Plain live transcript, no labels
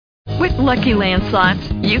With Lucky Land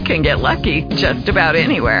Slots, you can get lucky just about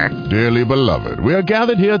anywhere. Dearly beloved, we are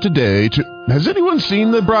gathered here today to... Has anyone seen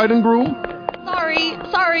the bride and groom?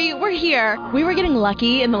 Sorry, we're here. We were getting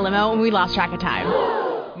lucky in the limo and we lost track of time.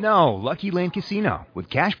 No, Lucky Land Casino, with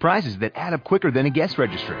cash prizes that add up quicker than a guest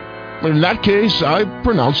registry. In that case, I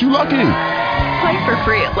pronounce you lucky. Play for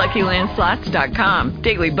free at LuckyLandSlots.com.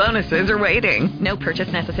 Daily bonuses are waiting. No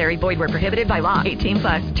purchase necessary. Void where prohibited by law.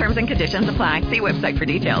 18+. Terms and conditions apply. See website for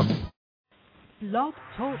details. Blog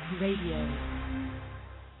Talk Radio.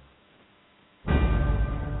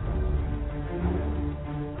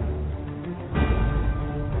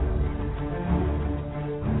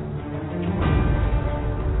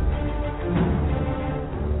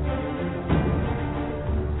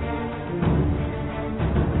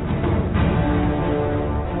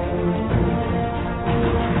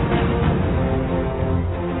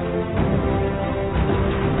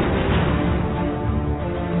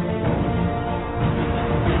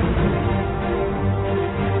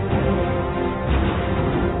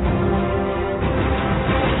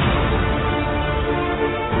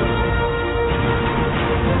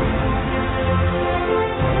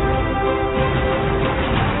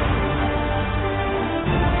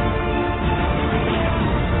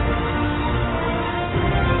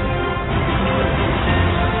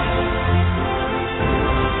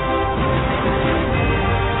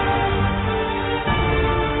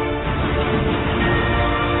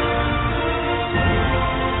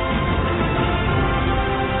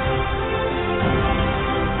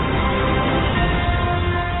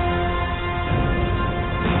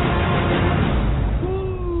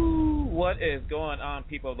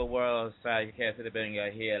 People of the world, Salutcast to the building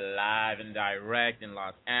here live and direct in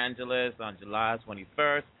Los Angeles on July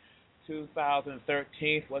 21st,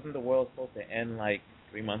 2013. Wasn't the world supposed to end like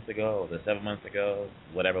 3 months ago or 7 months ago?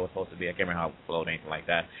 Whatever it was supposed to be. I can't remember how it flowed, anything like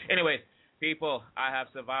that. Anyways, people, I have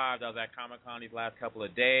survived. I was at Comic-Con these last couple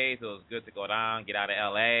of days. It was good to go down, get out of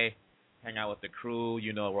L.A., hang out with the crew.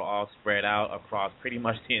 You know, we're all spread out across pretty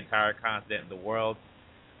much the entire continent and the world.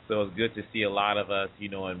 So it's good to see a lot of us, you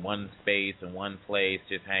know, in one space, in one place,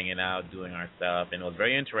 just hanging out, doing our stuff. And it was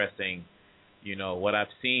very interesting, you know, what I've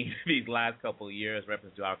seen these last couple of years,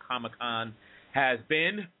 reference to our Comic-Con has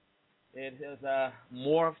been. It has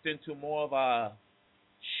morphed into more of a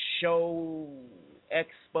show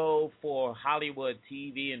expo for Hollywood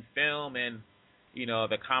TV and film. And, you know,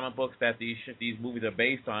 the comic books that these movies are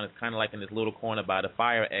based on is kind of like in this little corner by the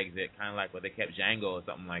fire exit, kind of like where they kept Django or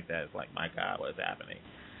something like that. It's like, my God, what is happening?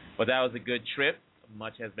 But that was a good trip.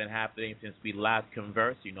 Much has been happening since we last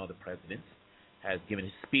conversed. You know, the president has given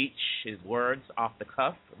his speech, his words off the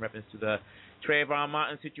cuff in reference to the Trayon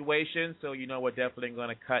Martin situation. So, you know, we're definitely going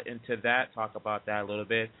to cut into that, talk about that a little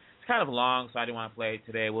bit. It's kind of long, so I didn't want to play it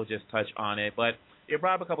today. We'll just touch on it. But it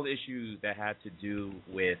brought up a couple of issues that had to do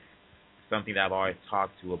with something that I've always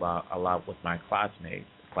talked to about a lot with my classmates,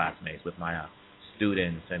 with my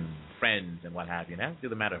students and friends and what have you. And that's to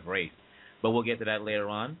the matter of race. But we'll get to that later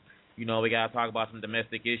on. You know, we got to talk about some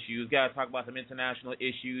domestic issues. Got to talk about some international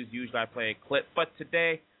issues. Usually I play a clip. But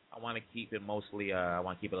today I want to keep it mostly, I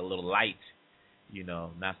want to keep it a little light. You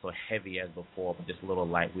know, not so heavy as before, but just a little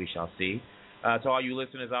light. We shall see. To all you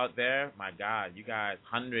listeners out there, my God, you guys,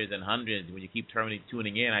 hundreds and hundreds. When you keep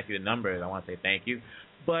tuning in, I see the numbers. I want to say thank you.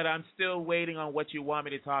 But I'm still waiting on what you want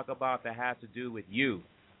me to talk about that has to do with you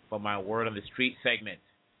for my Word on the Street segment.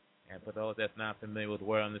 And for those that's not familiar with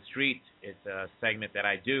Word on the Street, it's a segment that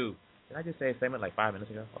I do. Did I just say a segment like 5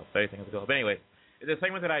 minutes ago or 30 seconds ago? But anyways, it's a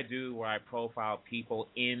segment that I do where I profile people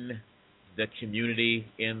in the community,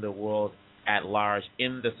 in the world at large,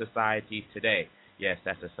 in the society today. Yes,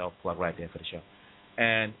 that's a self-plug right there for the show.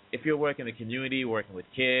 And if you're working in the community, working with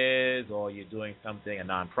kids, or you're doing something, a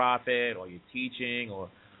nonprofit, or you're teaching, or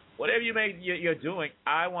whatever you're doing,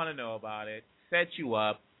 I want to know about it, set you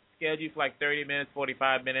up, schedule you for like 30 minutes,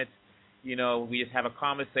 45 minutes. You know, we just have a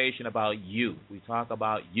conversation about you. We talk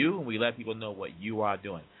about you, and we let people know what you are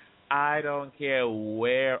doing. I don't care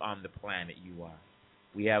where on the planet you are.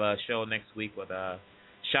 We have a show next week with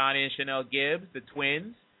Shawnee and Chanel Gibbs, the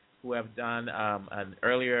twins, who have done an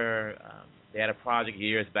earlier, they had a project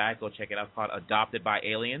years back. Go check it out. It's called Adopted by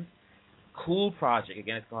Aliens. Cool project.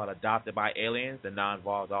 Again, it's called Adopted by Aliens. They're now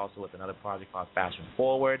involved also with another project called Fashion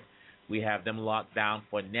Forward. We have them locked down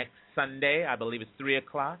for next Sunday. I believe it's 3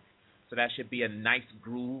 o'clock. So that should be a nice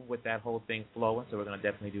groove with that whole thing flowing. So we're going to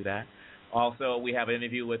definitely do that. Also, we have an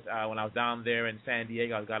interview with, when I was down there in San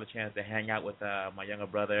Diego, I got a chance to hang out with my younger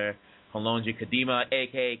brother, Kolonji Kadima,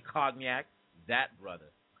 a.k.a. Cognac. That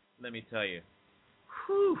brother, let me tell you,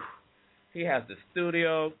 whew, he has the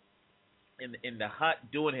studio in the hut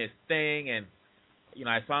doing his thing. And,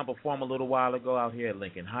 I saw him perform a little while ago out here at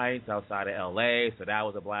Lincoln Heights, outside of L.A., so that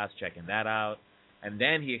was a blast checking that out. And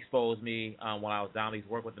then he exposed me when I was down. He's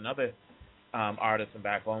worked with another artist from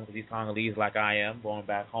back home because he's Congolese like I am, born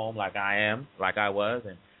back home like I was,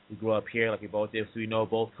 and we grew up here like we both did, so we know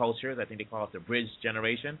both cultures. I think they call us the bridge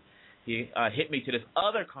generation. He hit me to this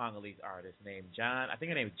other Congolese artist named John. I think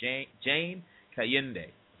her name is Jane Kayinde.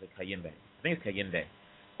 Is it Kayinde? I think it's Kayinde,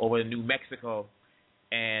 over in New Mexico.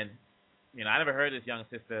 And I never heard this young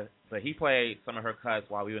sister, but he played some of her cuts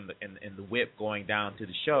while we were in the whip going down to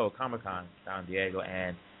the show, Comic-Con down in Diego,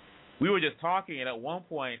 and we were just talking. And at one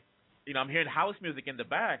point, I'm hearing house music in the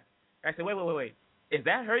back. I said, wait, is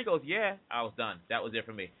that her? He goes, yeah. I was done. That was it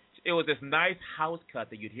for me. It was this nice house cut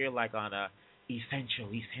that you'd hear like on a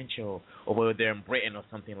Essential over there in Britain or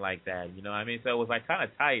something like that. You know what I mean? So it was like kind of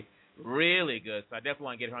tight, really good. So I definitely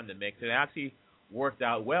want to get her on the mix. It actually worked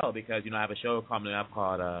out well because, I have a show coming up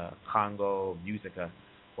called Congo Musica,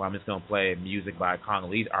 where I'm just going to play music by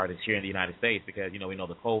Congolese artists here in the United States because, we know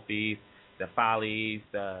the Kofis, the Follies,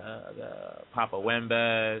 the Papa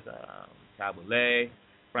Wembas, Tabule,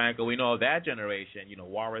 Franco. We know that generation,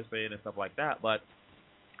 Warrison and stuff like that. But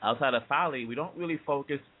outside of Folly, we don't really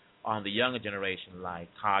focus on the younger generation like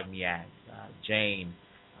Cogniac, Jane,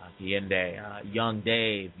 Kayinde, Young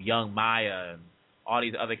Dave, Young Maya, and all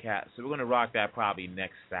these other cats. So we're going to rock that probably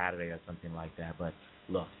next Saturday or something like that. But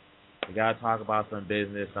look, we got to talk about some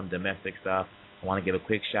business, some domestic stuff. I want to give a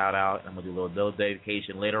quick shout out. I'm going to do a little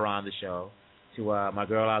dedication later on the show to my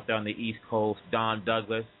girl out there on the East Coast, Dawn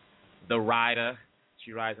Douglas, the rider.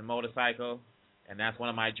 She rides a motorcycle, and that's one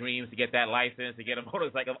of my dreams, to get that license, to get a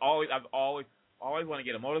motorcycle. I've always want to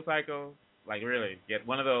get a motorcycle, like really, get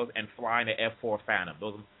one of those and fly in the F4 Phantom.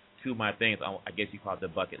 Those are two of my things, I guess you call it the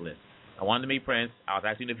bucket list. I wanted to meet Prince. I was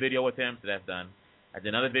actually in a video with him, so that's done. I did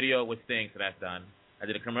another video with Sting, so that's done. I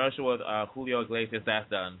did a commercial with Julio Iglesias, that's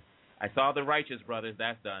done. I saw the Righteous Brothers,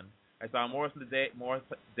 that's done. I saw Morris Day,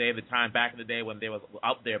 the time back in the day when they was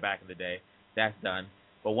up there back in the day, that's done.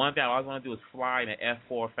 But one thing I always want to do is fly in an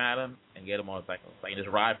F4 Phantom and get a motorcycle, so I can just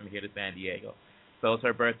ride from here to San Diego. So it's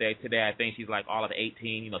her birthday today. I think she's like all of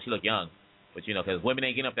 18. She look young, but because women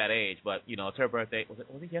ain't getting up that age. But it's her birthday. Was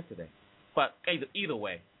it yesterday? But either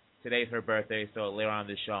way, today's her birthday. So later on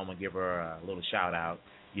this show, I'm gonna give her a little shout out.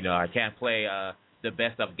 I can't play the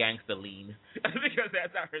best of Gangsta Lean because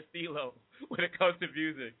that's not her stilo when it comes to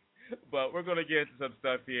music. But we're gonna get into some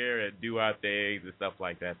stuff here and do our things and stuff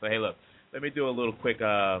like that. So hey, look, let me do a little quick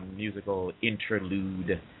musical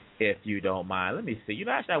interlude, if you don't mind. Let me see.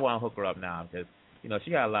 Actually, I want to hook her up now because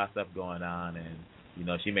she got a lot of stuff going on, and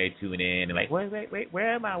she may tune in and like, wait,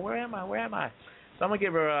 where am I? So I'm gonna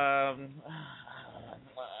give her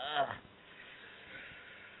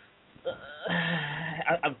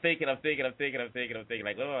I'm thinking. Like,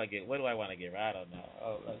 what do I want to get? I don't know.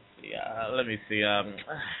 Oh, let's see. Let me see.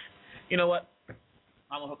 You know what?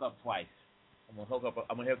 I'm gonna hook up twice. I'm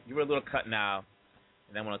gonna give her a little cut now,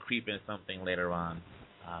 and then I'm gonna creep in something later on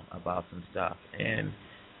about some stuff, and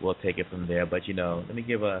we'll take it from there. But let me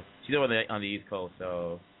give she's over on the East Coast,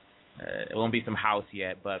 so it won't be some house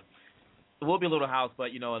yet, but it will be a little house.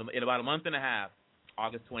 But in about a month and a half,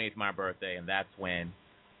 August 28th, my birthday, and that's when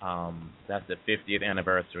that's the 50th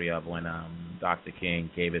anniversary of when Dr. King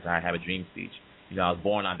gave his "I Have a Dream" speech. I was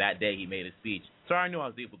born on that day he made his speech, so I knew I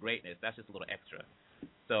was due for greatness. That's just a little extra.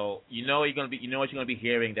 So what you're gonna be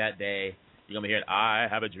hearing that day. You're gonna be hearing "I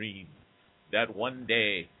have a dream that one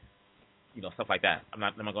day." Stuff like that. I'm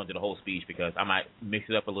not going to do the whole speech because I might mix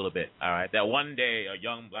it up a little bit. All right, that one day a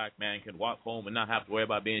young black man can walk home and not have to worry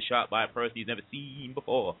about being shot by a person he's never seen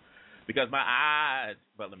before, because my eyes.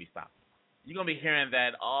 But let me stop. You're gonna be hearing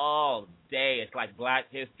that all day. It's like Black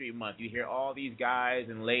History Month. You hear all these guys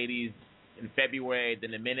and ladies in February.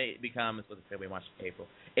 Then the minute it becomes February, March,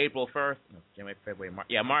 April 1st, January, February, March.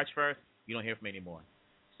 Yeah, March 1st. You don't hear from me anymore.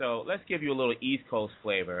 So let's give you a little East Coast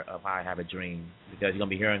flavor of "I Have a Dream" because you're going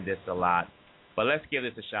to be hearing this a lot. But let's give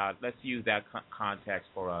this a shot. Let's use that context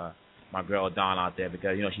for my girl Dawn out there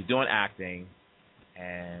because, she's doing acting,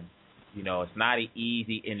 and, it's not an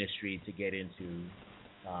easy industry to get into.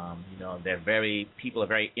 People are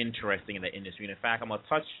very interesting in the industry. And in fact, I'm going to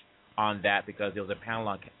touch on that because there was a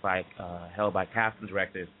panel held by casting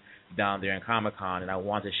directors down there in Comic-Con, and I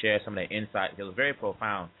want to share some of the insights. It was very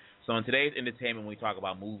profound. So in today's entertainment, when we talk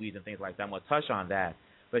about movies and things like that, I'm going to touch on that.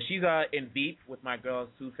 But she's in Veep with my girl,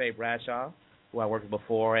 Sufei Bradshaw, who I worked with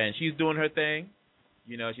before, and she's doing her thing.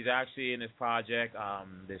 She's actually in this project,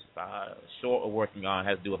 this short we're working on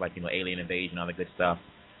has to do with, alien invasion and all the good stuff,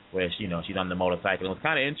 where, she's on the motorcycle. And it was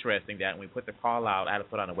kind of interesting that when we put the call out, I had to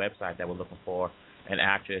put on a website that we're looking for an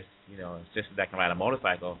actress, sister that can ride a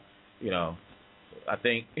motorcycle, I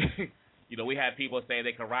think, we had people say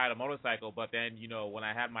they could ride a motorcycle, but then, when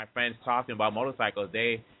I had my friends talking about motorcycles,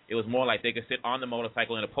 it was more like they could sit on the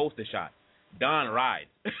motorcycle in a poster shot. Don rides.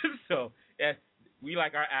 So, yes, we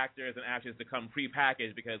like our actors and actresses to come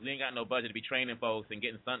pre-packaged because we ain't got no budget to be training folks and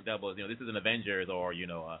getting stunt doubles. This is an Avengers or,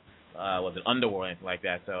 was it Underworld or anything like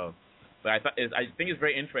that. So, but I think it's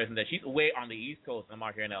very interesting that she's way on the East Coast and I'm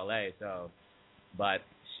out here in L.A. So, but,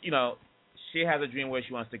 she has a dream where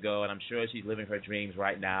she wants to go, and I'm sure she's living her dreams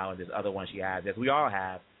right now, and there's other ones she has, as we all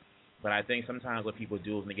have. But I think sometimes what people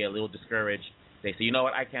do is when they get a little discouraged, they say, you know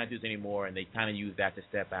what, I can't do this anymore, and they kind of use that to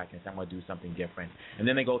step back and say, I'm going to do something different. And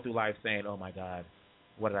then they go through life saying, oh, my God,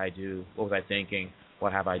 what did I do? What was I thinking?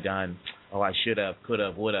 What have I done? Oh, I should have, could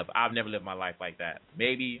have, would have. I've never lived my life like that.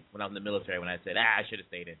 Maybe when I was in the military when I said, I should have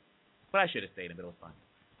stayed in. But I should have stayed in, but it was fun.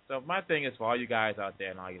 So my thing is for all you guys out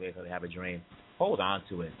there and all you ladies that have a dream, hold on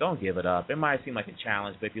to it. Don't give it up. It might seem like a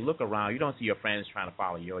challenge, but if you look around, you don't see your friends trying to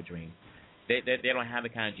follow your dream. They don't have the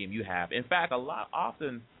kind of dream you have. In fact, a lot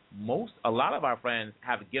of our friends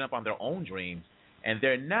have given up on their own dreams, and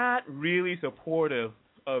they're not really supportive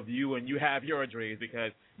of you when you have your dreams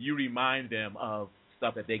because you remind them of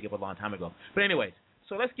stuff that they gave a long time ago. But anyways,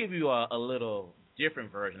 so let's give you a little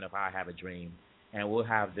different version of I Have a Dream, and we'll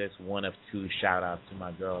have this one of two shout-outs to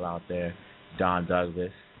my girl out there, Dawn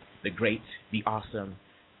Douglas. The great, the awesome.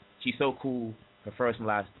 She's so cool. Her first and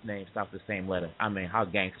last name starts with the same letter. I mean, how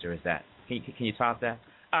gangster is that? Can you top that?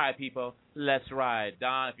 All right, people, let's ride.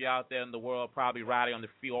 Don, if you're out there in the world, probably riding on the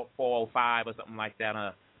 405 or something like that, on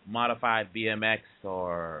a modified BMX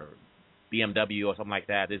or BMW or something like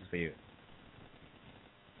that, this is for you.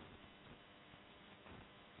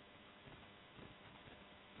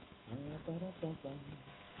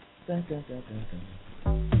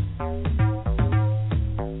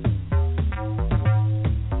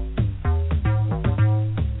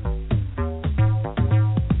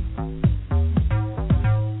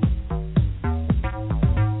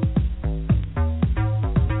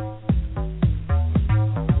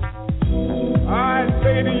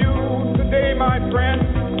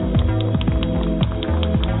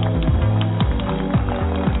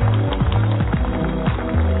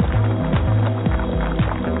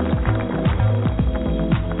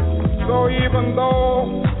 Even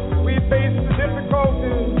though we face the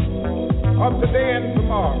difficulties of today and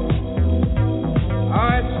tomorrow,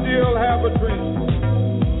 I still have a dream.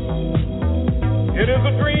 It is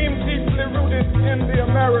a dream deeply rooted in the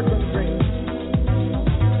American dream.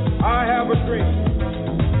 I have a dream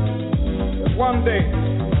that one day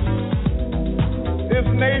this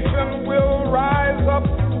nation will rise up,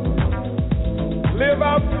 live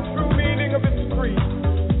out the true meaning of its creed.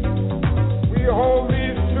 We hold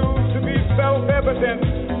these truths to be self-evident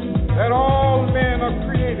that all men are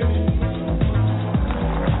created equal.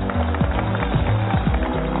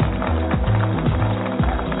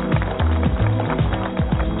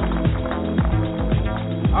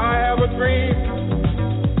 I have a dream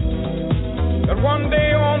that one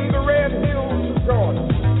day on the red hills of Georgia,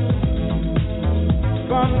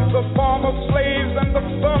 sons of former slaves and the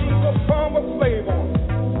sons of former slave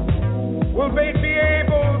owners will they be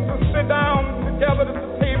able to sit down together at the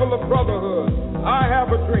table of brotherhood. I have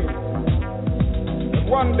a dream that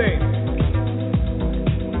one day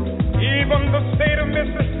even the state of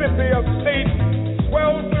Mississippi, a state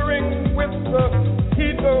sweltering with the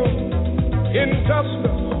heat of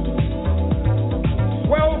injustice,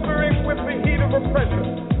 sweltering with the heat of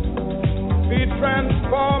oppression, be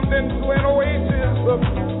transformed into an oasis of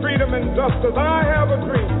freedom and justice. I have a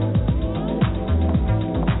dream.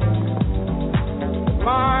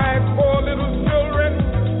 My poor little children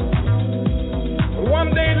will one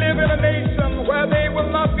day live in a nation where they will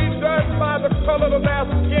not be judged by the color of their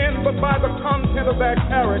skin, but by the content of their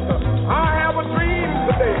character. I have a dream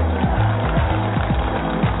today.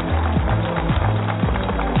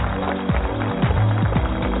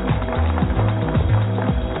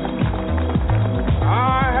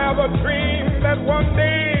 I have a dream that one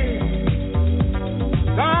day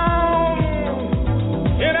down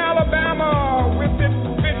in Alabama, with its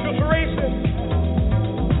vicious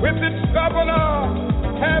racists, with its governor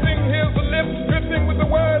having his lips dripping with the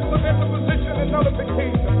words of interposition and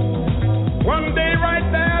nullification, one day right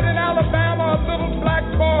there in Alabama, little black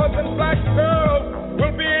boys and black girls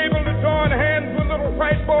will be able to join hands with little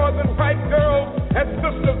white boys and white girls as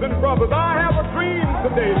sisters and brothers. I have a dream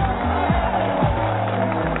today.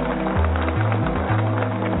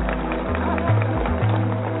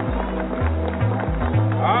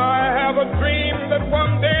 A dream that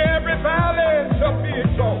one day every valley shall be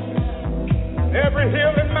exalted, every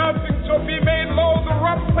hill and mountain shall be made low, the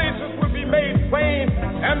rough places will be made plain,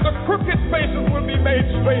 and the crooked places will be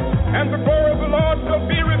face, and the glory of the Lord shall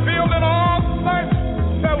be revealed, and all sight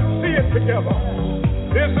shall see it together.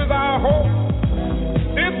 This is our hope.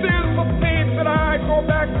 This is the faith that I go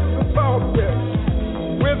back to the South with.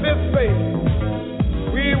 With this faith,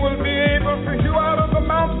 we will be able to hew out of the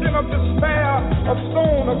mountain of despair a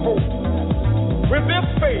stone of hope. With this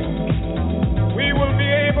faith, we will be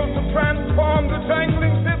able to transform the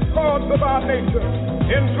jangling discords of our nature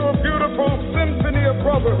into a beautiful symphony of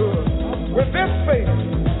brotherhood. With this faith,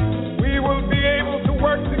 we will be able to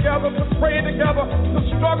work together, to pray together, to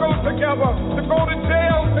struggle together, to go to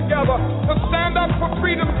jail together, to stand up for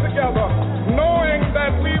freedom together, knowing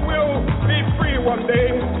that we will be free one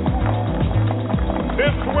day.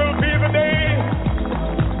 This will be the day.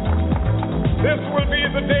 This will be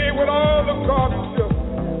the day when all of God's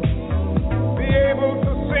children be able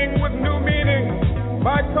to sing with new meaning,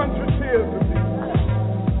 "My country tears of thee."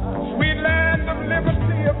 Sweet land of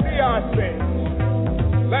liberty of thee I sing.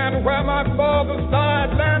 Land where my fathers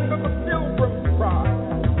died, land of the pilgrim's cry.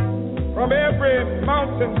 From every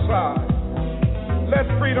mountainside, let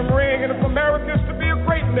freedom ring. And if America is to be a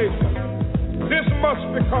great nation, this must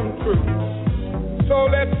become true. So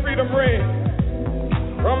let freedom ring.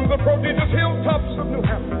 From the prodigious hilltops of New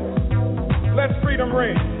Hampshire, let freedom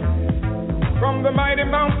ring. From the mighty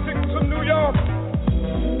mountains of New York,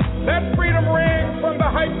 let freedom ring. From the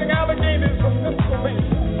hiking Alleghenies of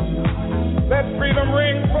Pennsylvania, let freedom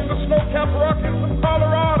ring. From the snow-capped Rockies of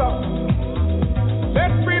Colorado,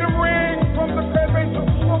 let freedom ring. From the curvaceous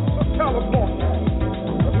slopes of California.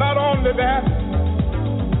 But not only that,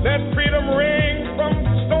 let freedom ring from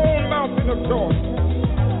Stone Mountain of Georgia.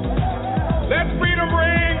 Let freedom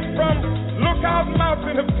ring from Lookout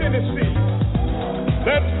Mountain of Tennessee.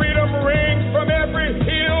 Let freedom ring from every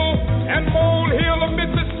hill and molehill of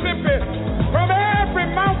Mississippi, from every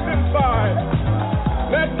mountainside.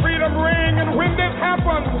 Let freedom ring, and when this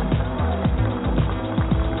happens,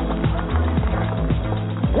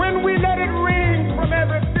 when we let it ring from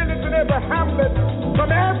every village and every hamlet,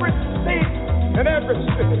 from every state and every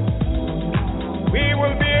city, we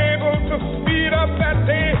will be able to speed up that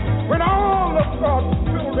day when all of God's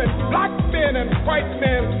children, black men and white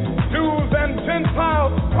men, Jews and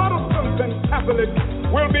Gentiles, Protestants and Catholics,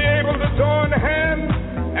 will be able to join hands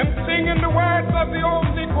and sing in the words of the old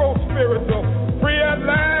Negro spiritual, "Free at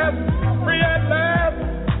last, free at last,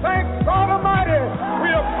 thank God Almighty, we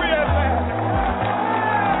are free at last."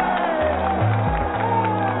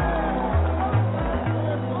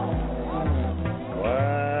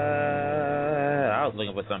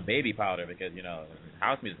 Looking for some baby powder because,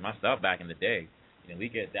 house music is my stuff back in the day. We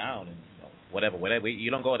get down and, whatever. You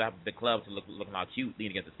don't go to the club to looking all cute,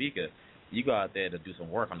 leaning against the speaker. You go out there to do some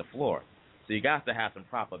work on the floor. So you got to have some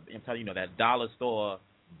proper, I'm telling you, that dollar store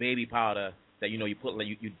baby powder that, you put, like,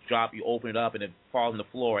 you drop, you open it up, and it falls on the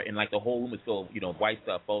floor, and, like, the whole room is filled with, white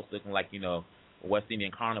stuff, folks looking like, West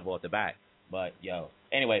Indian Carnival at the back. But,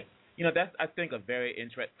 anyway. That's, I think, a very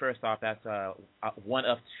interesting. First off, that's one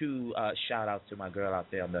of two shout-outs to my girl out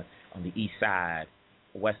there on the east side,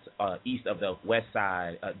 east of the west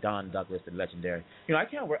side, Don Douglas, the legendary. I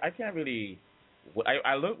can't really.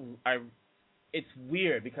 It's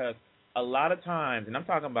weird because a lot of times, and I'm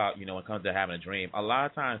talking about, when it comes to having a dream, a lot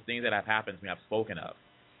of times things that have happened to me I've spoken of,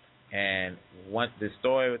 and the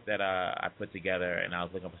story that I put together, and I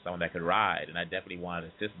was looking for someone that could ride, and I definitely wanted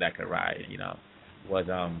a sister that could ride, was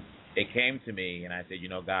it came to me, and I said,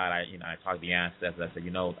 God, I talked to the ancestors. I said,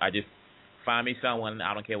 I just find me someone,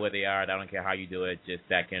 I don't care where they are, I don't care how you do it, just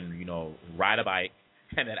that can, ride a bike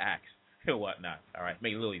and that acts and whatnot. All right,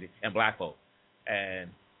 maybe Lily and black folk.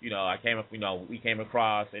 And, I came up, we came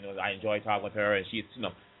across, and I enjoyed talking with her, and she's,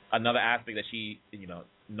 another aspect that she,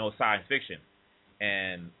 knows science fiction.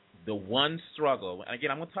 And the one struggle, and again,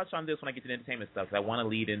 I'm going to touch on this when I get to the entertainment stuff, because I want to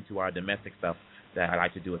lead into our domestic stuff that I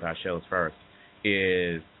like to do with our shows first,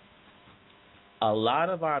 is a lot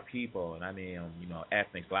of our people, and I mean,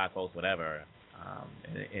 ethnics, black folks, whatever,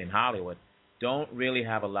 in Hollywood, don't really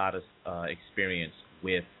have a lot of experience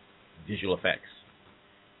with visual effects.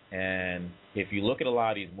 And if you look at a lot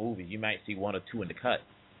of these movies, you might see one or two in the cut,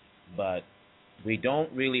 but we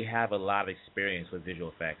don't really have a lot of experience with visual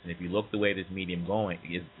effects. And if you look the way this medium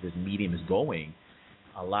is going,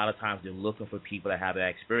 a lot of times they're looking for people that have that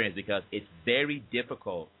experience because it's very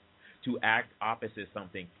difficult to act opposite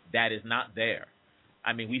something that is not there.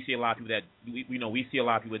 I mean, we see a lot of people that we see a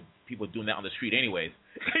lot of people doing that on the street, anyways.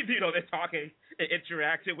 They're talking,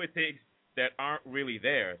 interacting with things that aren't really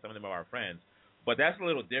there. Some of them are our friends, but that's a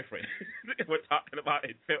little different. We're talking about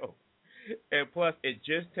in film, and plus, it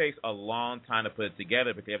just takes a long time to put it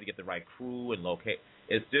together because you have to get the right crew and locate.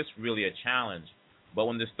 It's just really a challenge. But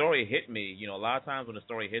when the story hit me, a lot of times when the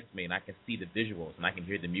story hits me and I can see the visuals and I can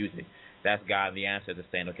hear the music, that's got the answer to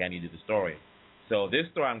saying, okay, I need to do the story. So this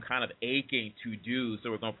story I'm kind of aching to do.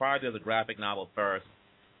 So we're going to probably do the graphic novel first,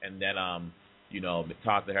 and then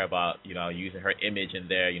talk to her about using her image in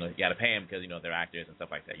there. You got to pay them because they're actors and stuff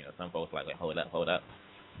like that. Some folks like hold up.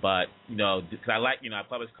 But because I like I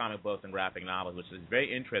publish comic books and graphic novels, which is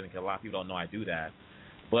very interesting because a lot of people don't know I do that.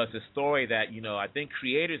 But it's a story that I think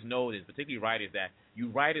creators know this, particularly writers, that you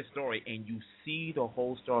write a story and you see the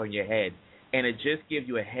whole story in your head, and it just gives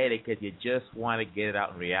you a headache because you just want to get it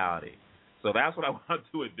out in reality. So that's what I want to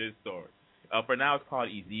do with this story. For now, it's called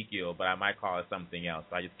Ezekiel, but I might call it something else.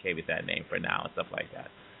 So I just gave it that name for now and stuff like that.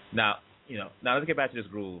 Now, now let's get back to this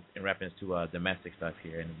groove in reference to domestic stuff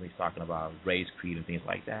here, and we're talking about race, creed, and things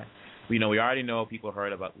like that. We already know people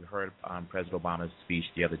heard President Obama's speech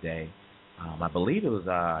the other day. I believe it was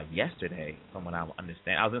yesterday, from what I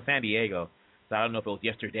understand. I was in San Diego, so I don't know if it was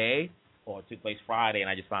yesterday or it took place Friday, and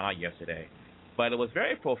I just found out yesterday. But it was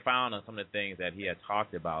very profound on some of the things that he had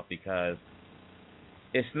talked about, because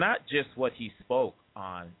it's not just what he spoke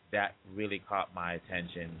on that really caught my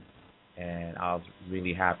attention, and I was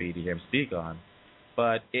really happy to hear him speak on.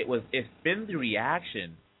 But it's been the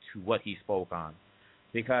reaction to what he spoke on,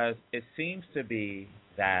 because it seems to be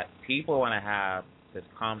that people want to have this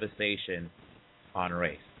conversation on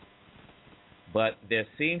race. But there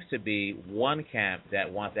seems to be one camp that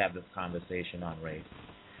wants to have this conversation on race,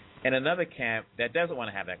 and another camp that doesn't want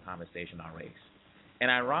to have that conversation on race. And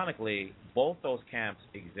ironically, both those camps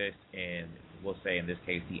exist in, we'll say in this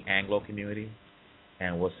case, the Anglo community,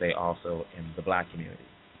 and we'll say also in the black community.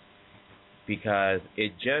 Because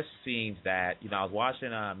it just seems that, I was watching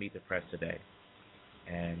Meet the Press today,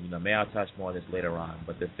 and, may I'll touch more of this later on.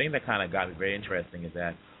 But the thing that kind of got me very interesting is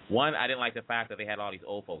that, one, I didn't like the fact that they had all these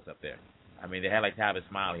old folks up there. I mean, they had like Tavis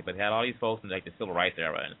Smiley, but they had all these folks in like the civil rights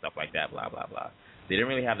era and stuff like that, blah, blah, blah. They didn't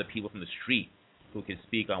really have the people from the street who can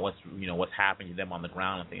speak on what's happening to them on the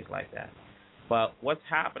ground and things like that. But what's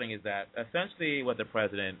happening is that essentially what the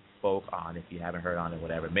president spoke on, if you haven't heard on it,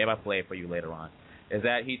 whatever, maybe I'll play it for you later on, is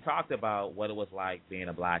that he talked about what it was like being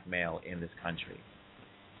a black male in this country.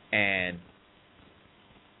 And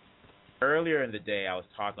earlier in the day, I was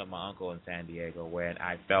talking with my uncle in San Diego, where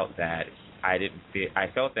I felt that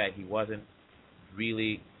he wasn't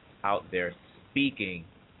really out there speaking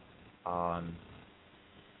on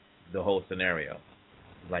the whole scenario.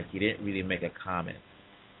 Like, he didn't really make a comment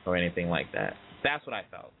or anything like that. That's what I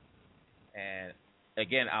felt. And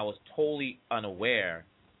again, I was totally unaware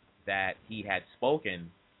that he had spoken,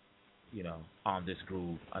 on this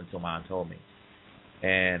groove until Mom told me.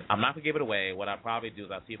 And I'm not going to give it away. What I'll probably do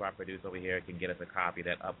is I'll see if our producer over here can get us a copy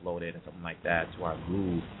that uploaded or something like that to our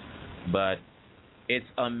groove. But it's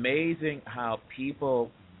amazing how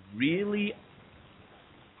people really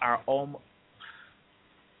are almost...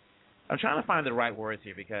 I'm trying to find the right words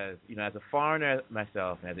here because, as a foreigner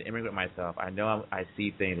myself and as an immigrant myself, I know I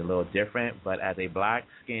see things a little different. But as a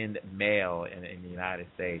black-skinned male in the United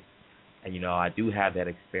States, and, I do have that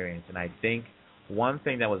experience. And I think one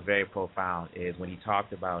thing that was very profound is when he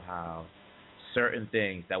talked about how certain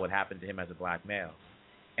things that would happen to him as a black male.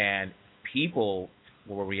 And people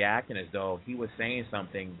were reacting as though he was saying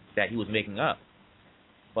something that he was making up.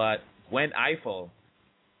 But Gwen Ifill,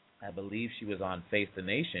 I believe she was on Face the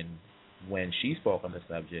Nation, when she spoke on the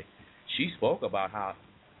subject, she spoke about how,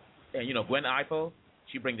 and Gwen Ifill,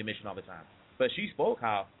 she brings the mission all the time, but she spoke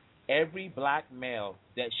how every black male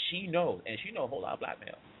that she knows, and she knows a whole lot of black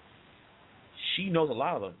males, she knows a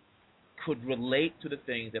lot of them, could relate to the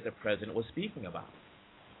things that the president was speaking about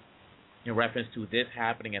in reference to this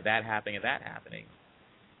happening and that happening and that happening.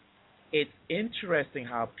 It's interesting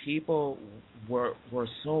how people were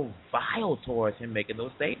so vile towards him making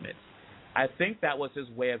those statements. I think that was his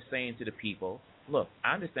way of saying to the people, look,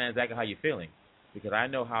 I understand exactly how you're feeling, because I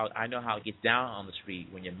know how it gets down on the street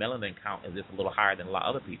when your melanin count is just a little higher than a lot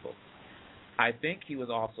of other people. I feel he was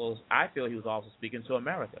also speaking to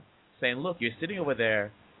America, saying, look, you're sitting over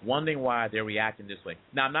there wondering why they're reacting this way.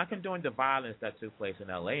 Now, I'm not condoning the violence that took place in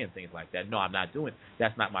L.A. and things like that. No, I'm not doing it.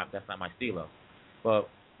 That's not my stilo. But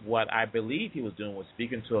what I believe he was doing was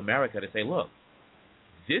speaking to America to say, look,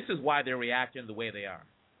 this is why they're reacting the way they are.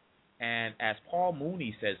 And as Paul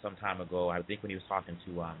Mooney said some time ago, I think when he was talking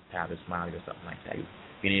to Tavis Smiley or something like that, he was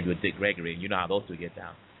getting with Dick Gregory, and you know how those two get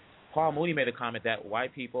down. Paul Mooney made a comment that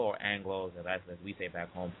white people or Anglos, as we say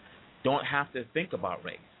back home, don't have to think about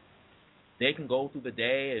race. They can go through the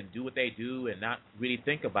day and do what they do and not really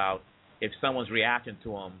think about if someone's reacting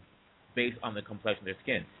to them based on the complexion of their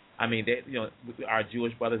skin. I mean, our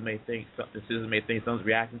Jewish brothers may think, the sisters may think someone's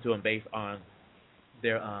reacting to them based on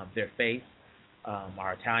their face,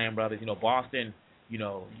 our Italian brothers. Boston.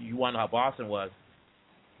 You want to know how Boston was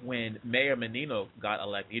when Mayor Menino got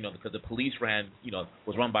elected. Because the police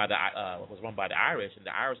was run by the Irish, and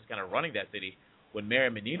the Irish was kind of running that city. When Mayor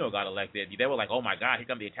Menino got elected, they were like, "Oh my God, here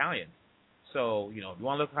come the Italians." So you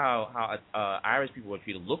want to look how Irish people were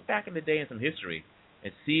treated. Look back in the day in some history,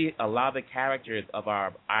 and see a lot of the characters of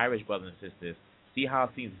our Irish brothers and sisters. See how it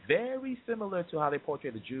seems very similar to how they portray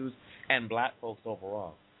the Jews and black folks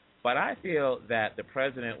overall. But I feel that the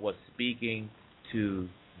president was speaking to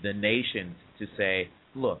the nations to say,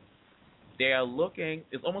 look, they are looking,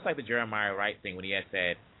 it's almost like the Jeremiah Wright thing when he had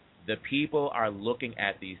said, the people are looking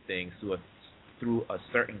at these things through a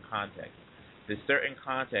certain context. The certain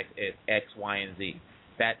context is X, Y, and Z.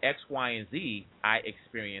 That X, Y, and Z I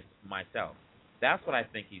experienced myself. That's what I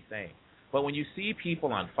think he's saying. But when you see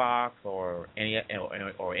people on Fox or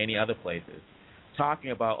any other places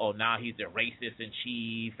talking about, oh, now he's the racist in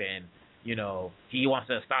chief, and he wants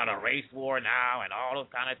to start a race war now, and all those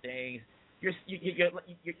kind of things,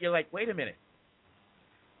 you're like, wait a minute.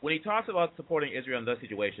 When he talks about supporting Israel in this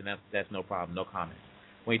situation, that's no problem, no comment.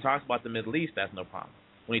 When he talks about the Middle East, that's no problem.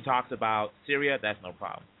 When he talks about Syria, that's no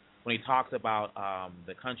problem. When he talks about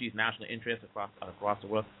the country's national interests across the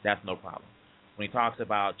world, that's no problem. When he talks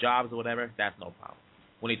about jobs or whatever, that's no problem.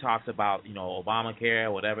 When he talks about, Obamacare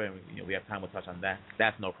or whatever, and we have time to touch on that,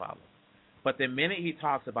 that's no problem. But the minute he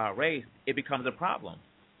talks about race, it becomes a problem.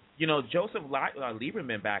 Joseph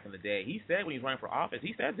Lieberman back in the day, he said when he was running for office,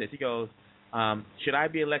 he said this. He goes, should I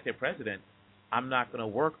be elected president, I'm not going to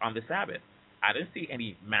work on the Sabbath. I didn't see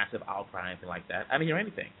any massive outcry or anything like that. I didn't hear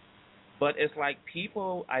anything. But it's like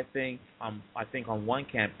people, I think on one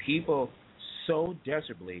camp, people so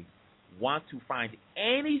desperately want to find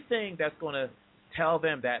anything that's going to tell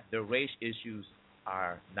them that the race issues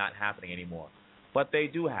are not happening anymore. But they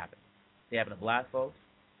do happen. They happen to black folks.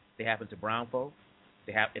 They happen to brown folks.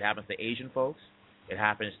 It happens to Asian folks. It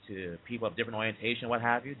happens to people of different orientation, what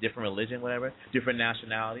have you, different religion, whatever, different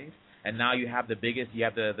nationalities. And now you have the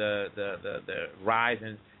rise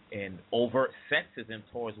in overt sexism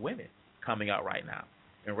towards women coming out right now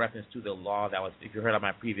in reference to the law that was, if you heard on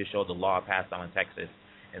my previous show, the law passed on in Texas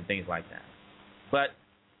and things like that. But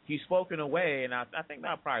he spoke in a way, and I think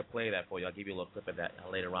I'll probably play that for you. I'll give you a little clip of that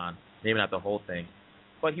later on, maybe not the whole thing.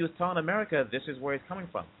 But he was telling America this is where he's coming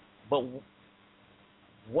from. But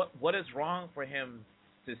what is wrong for him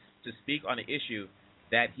to speak on an issue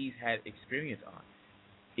that he's had experience on?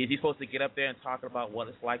 Is he supposed to get up there and talk about what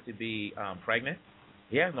it's like to be pregnant?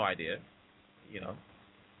 He has no idea.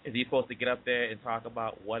 Is he supposed to get up there and talk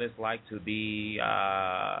about what it's like to be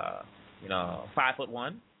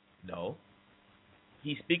 5'1"? No.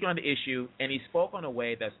 He's speaking on the issue, and he spoke on a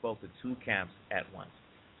way that spoke to two camps at once.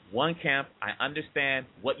 One camp, I understand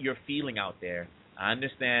what you're feeling out there. I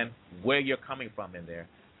understand where you're coming from in there.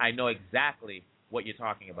 I know exactly what you're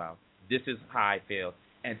talking about. This is how I feel.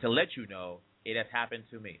 And to let you know, it has happened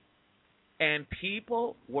to me. And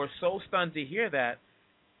people were so stunned to hear that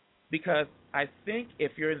because I think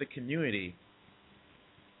if you're in the community,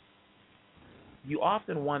 you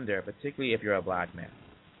often wonder, particularly if you're a black man,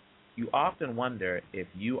 you often wonder if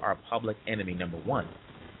you are public enemy number one.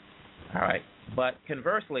 All right? But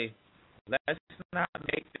conversely, let's not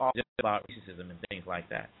make it all just about racism and things like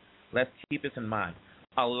that. Let's keep this in mind.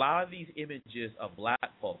 A lot of these images of black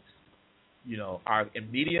folks, are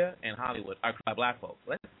in media and Hollywood are by black folks.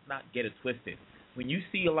 Let's not get it twisted. When you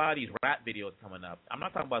see a lot of these rap videos coming up, I'm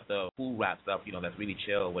not talking about the cool rap stuff, that's really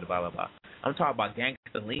chill with blah, blah, blah. I'm talking about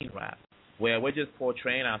gangster lean rap, where we're just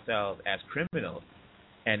portraying ourselves as criminals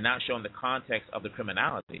and not showing the context of the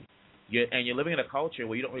criminality. You're living in a culture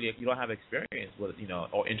where you don't have experience with,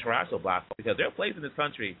 or interact with black folks, because there are places in this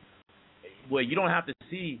country where you don't have to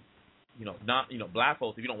see, black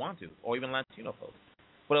folks if you don't want to, or even Latino folks.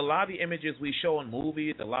 But a lot of the images we show in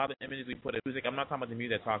movies, a lot of the images we put in music, I'm not talking about the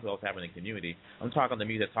music that talks about what's happening in the community. I'm talking the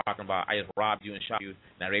music that's talking about, I just robbed you and shot you,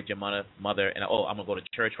 and I raped your mother, and I'm going to go to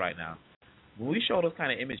church right now. When we show those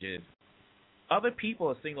kind of images, other people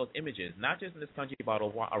are seeing those images, not just in this country, but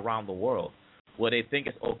around the world, where they think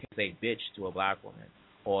it's okay to say bitch to a black woman,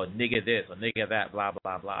 or nigga this, or nigga that, blah,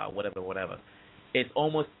 blah, blah, whatever. It's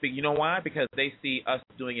almost, you know why? Because they see us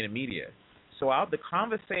doing it in media. So the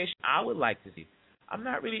conversation I would like to see, I'm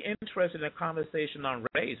not really interested in a conversation on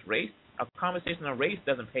race. A conversation on race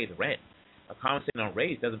doesn't pay the rent. A conversation on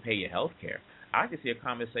race doesn't pay your health care. I can see a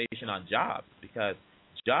conversation on jobs, because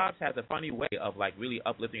jobs has a funny way of really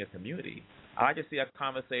uplifting a community. I can see a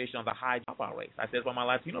conversation on the high dropout rates. I said it about my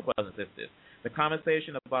Latino brothers and sisters. The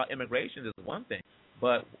conversation about immigration is one thing,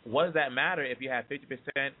 but what does that matter if you have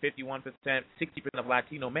 50%, 51%, 60% of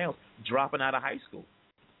Latino males dropping out of high school?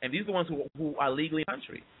 And these are the ones who are legally in the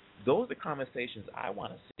country. Those are the conversations I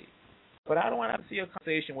want to see. But I don't want to see a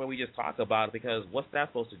conversation where we just talk about it, because what's that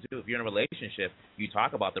supposed to do? If you're in a relationship, you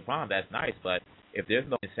talk about the problem. That's nice. But if there's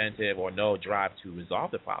no incentive or no drive to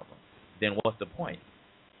resolve the problem, then what's the point?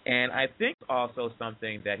 And I think also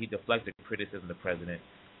something that he deflected criticism of the president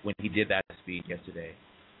when he did that speech yesterday,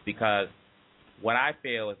 because what I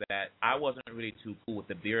feel is that I wasn't really too cool with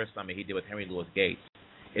the beer summit he did with Henry Louis Gates.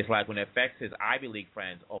 It's like when it affects his Ivy League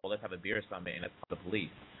friends, let's have a beer summit and let's call the police.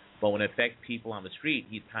 But when it affects people on the street,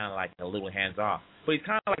 he's kind of like a little hands-off. But he's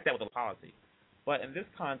kind of like that with the policy. But in this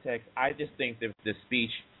context, I just think that the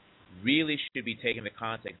speech really should be taken into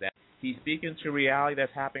context that he's speaking to reality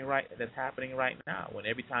that's happening right now. When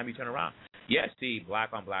every time you turn around, yes, you see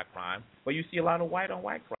black-on-black crime, but you see a lot of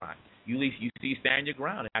white-on-white crime. You see stand your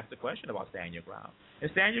ground and ask the question about stand your ground.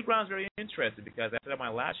 And stand your ground is very interesting because after my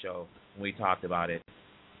last show when we talked about it,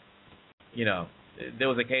 you know, there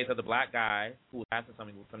was a case of the black guy who was asking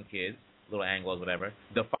something with some kids, little Anglos, whatever.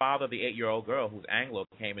 The father of the 8-year-old girl, who's Anglo,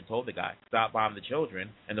 came and told the guy, stop bombing the children.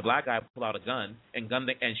 And the black guy pulled out a gun and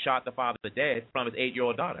shot the father dead from his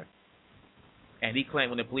 8-year-old daughter. And he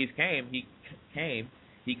claimed when the police came, he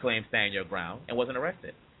claimed stand your ground and wasn't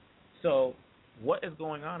arrested. So what is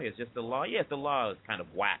going on here is just the law. Yes, the law is kind of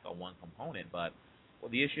whack on one component, but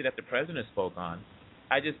the issue that the president spoke on,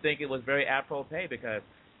 I just think it was very apropos because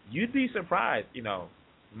you'd be surprised, you know,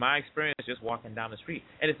 my experience just walking down the street.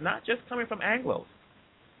 And it's not just coming from Anglos.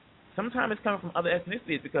 Sometimes it's coming from other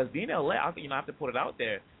ethnicities because being in LA, I have to put it out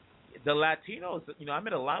there, the Latinos, I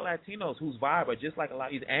met a lot of Latinos whose vibe are just like a lot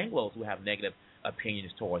of these Anglos who have negative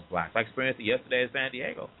opinions towards blacks. I experienced it yesterday in San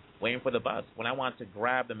Diego, waiting for the bus, when I wanted to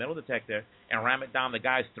grab the metal detector and ram it down the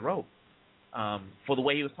guy's throat for the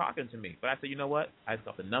way he was talking to me. But I said, you know what? I just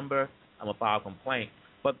got the number. I'm going to file a complaint.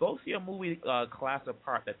 But go see a movie, Class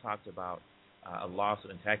Apart, that talks about a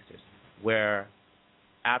lawsuit in Texas where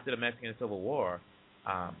after the Mexican Civil War,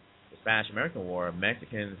 the Spanish-American War,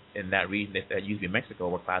 Mexicans in that region that used to be Mexico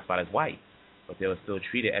were classified as white, but they were still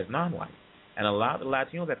treated as non-white. And a lot of the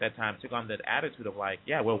Latinos at that time took on that attitude of like,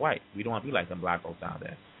 yeah, we're white. We don't want to be like them black folks down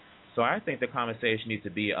there. So I think the conversation needs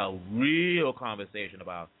to be a real conversation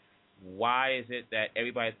about why is it that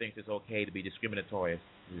everybody thinks it's okay to be discriminatory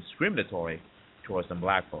towards some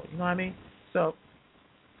black folks. You know what I mean? So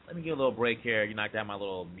let me get a little break here. You knocked out my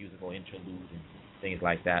little musical interlude and things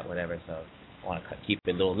like that, whatever. So I want to keep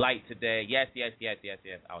it a little light today. Yes.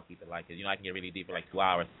 I'll keep it light because, I can get really deep for like 2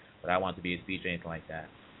 hours, but I want it to be a speech or anything like that.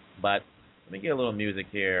 But let me get a little music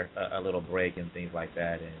here, a little break and things like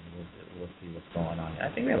that, and we'll see what's going on. I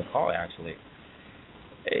think we have a caller, actually.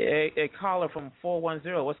 A caller from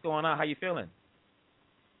 410. What's going on? How you feeling?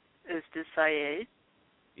 Is this Syed?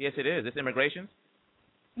 Yes, it is. This immigration?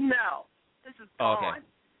 No. This is Dawn. Oh, okay.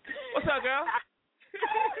 What's up, girl?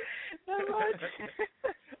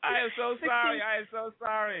 I am so sorry.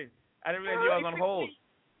 I didn't realize you was on hold.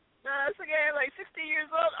 No, it's okay. I'm like 60 years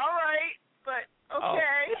old. All right. But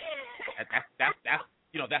okay. That's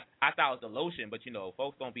I thought it was the lotion, but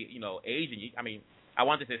folks don't be aging. I mean, I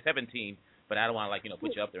wanted to say 17, but I don't want to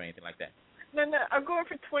put you up there or anything like that. No, I'm going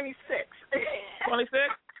for 26. 26?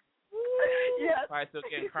 Yes. Probably still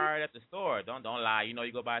getting card at the store. Don't lie. You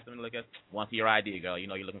go buy something to look at. Want to see your ID, girl.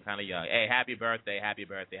 You're looking kind of young. Hey, happy birthday.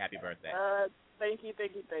 Thank you.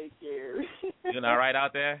 You doing all right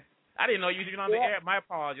out there? I didn't know you were on the air. My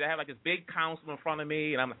apologies. I have this big council in front of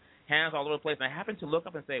me, and I'm hands all over the place. And I happened to look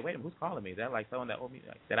up and say, wait a minute, who's calling me? Is that like someone that owed me?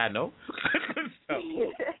 That I know? So,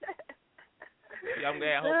 I'm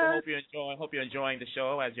glad. Hope you're enjoying the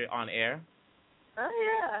show as you're on air. Oh,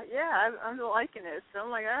 yeah. I'm liking it. So I'm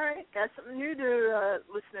like, all right, got something new to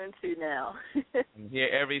listen to now. I'm here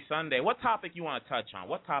every Sunday. What topic you want to touch on?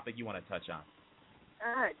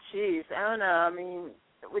 Geez, I don't know. I mean,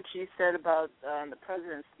 what you said about the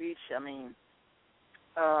president's speech, I mean,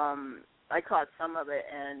 I caught some of it,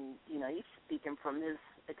 and, he's speaking from his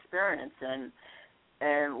experience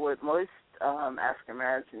and what most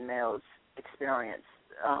African-American males experience.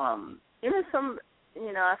 Even some,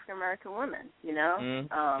 African-American women,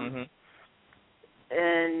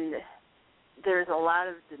 And there's a lot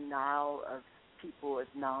of denial of people of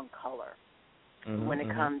non-color when it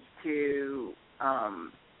comes to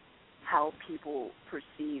how people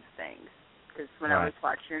perceive things. Because when I was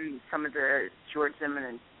watching some of the George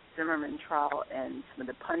Zimmerman trial and some of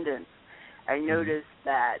the pundits, I noticed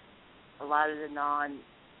that a lot of the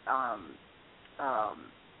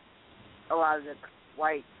a lot of the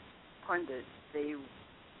white pundits, they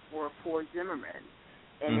were for Zimmerman,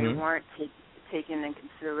 and they weren't taking in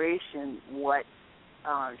consideration what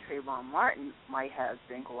Trayon Martin might have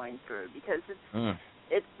been going through, because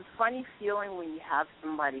it's a funny feeling when you have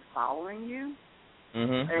somebody following you,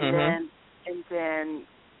 mm-hmm. and then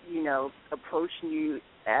you know, approaching you,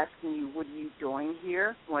 asking you, "What are you doing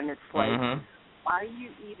here?" When it's like, why are you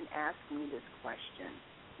even asking me this question?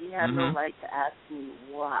 You have no right to ask me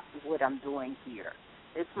what I'm doing here.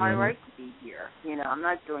 It's my right to be here. You know, I'm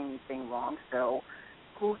not doing anything wrong, so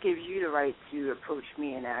who gives you the right to approach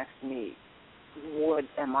me and ask me, what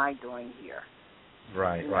am I doing here?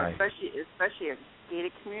 Right, you know, right. Especially in the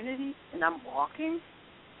gated community, and I'm walking.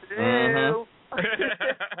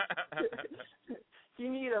 You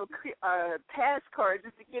need a pass card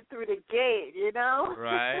just to get through the gate, you know?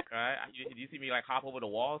 Right, right. Do you see me, like, hop over the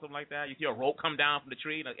wall or something like that? You see a rope come down from the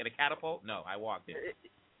tree in a catapult? No, I walked it.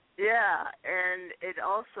 Yeah, and it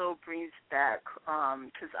also brings back,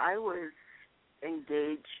 because I was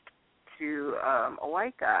engaged to a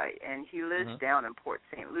white guy, and he lives down in Port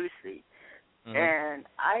St. Lucie. And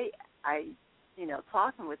I, you know,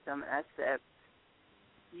 talking with them, I said,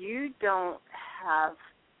 you don't have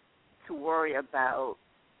to worry about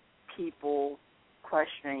people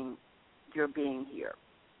questioning your being here.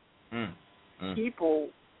 People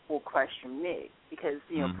will question me because,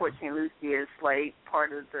 you know, Port St. Lucie is like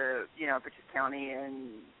part of the, you know, Bridges County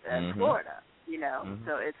and Florida, you know.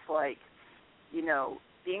 So it's like, you know,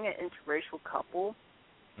 being an interracial couple,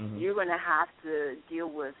 you're going to have to deal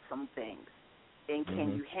with some things. And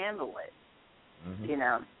can you handle it? You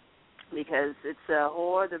know, because it's a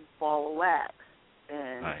whole other ball of wax.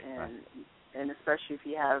 And especially if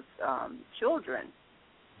you have children,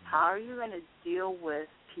 how are you going to deal with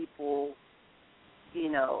people, you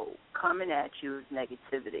know, coming at you with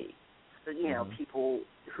negativity? So, you know, people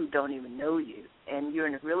who don't even know you, and you're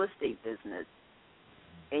in the real estate business,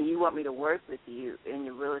 and you want me to work with you in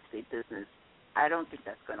your real estate business. I don't think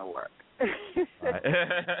that's going to work.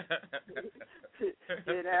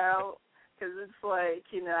 You know, because it's like,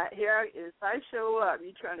 you know, here, if I show up,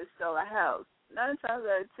 you're trying to sell a house. 9 times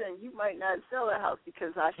out of 10, you might not sell a house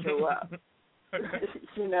because I show up.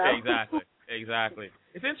 You know? Exactly.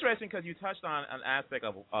 It's interesting because you touched on an aspect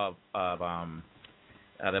of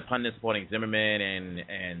the pundits supporting Zimmerman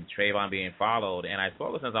and Trayon being followed, and I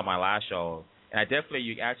spoke with this on my last show, and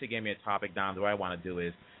you actually gave me a topic down the road I want to do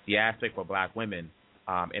is the aspect for black women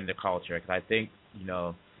in the culture, because I think, you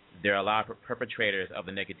know, there are a lot of perpetrators of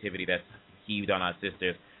the negativity that's heaved on our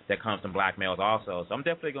sisters that comes from black males also. So I'm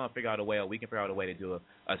definitely going to figure out a way, or we can figure out a way to do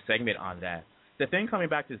a segment on that. The thing coming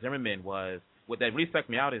back to Zimmerman was, what that really stuck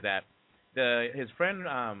me out is that his friend,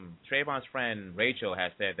 Trayvon's friend Rachel,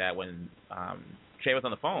 has said that when Trayvon was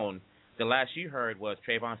on the phone, the last she heard was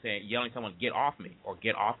Trayvon yelling at someone, "Get off me," or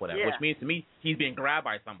 "Get off whatever," which means to me he's being grabbed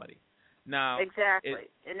by somebody. Now, exactly.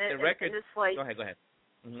 And it's like, go ahead.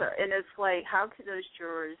 So, and it's like, how could those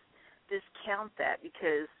jurors discount that?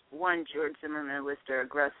 Because one, George Zimmerman was their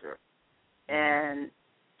aggressor, and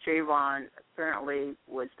Trayvon apparently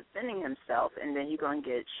was defending himself, and then he's going to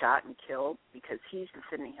get shot and killed because he's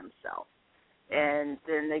defending himself, and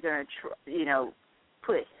then they're going to,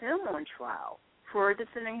 put him on trial for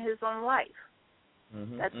defending his own life.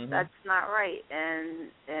 That's not right,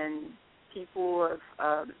 and people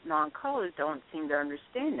of non-color don't seem to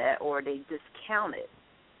understand that, or they discount it.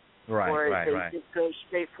 Or they just go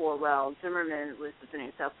straight for, well, Zimmerman was defending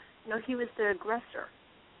himself. No, he was the aggressor.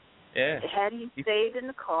 Yeah. Had he stayed in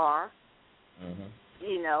the car,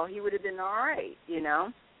 he would have been all right,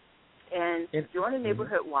 And during a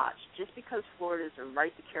neighborhood watch, just because Florida is a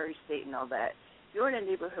right to carry state and all that, during a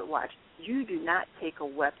neighborhood watch, you do not take a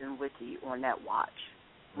weapon with you on that watch.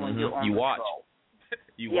 When you're on watch.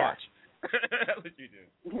 patrol. Watch. That's what you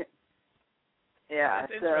do. Yeah,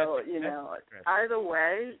 so, either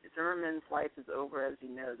way, Zimmerman's life is over as he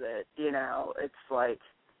knows it. It's like,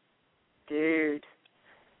 dude,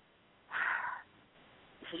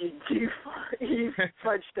 he's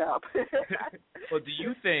fudged up. Well, do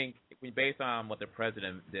you think, based on what the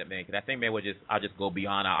president did make, I think maybe I'll just go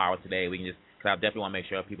beyond our hour today. We can just, because I definitely want to make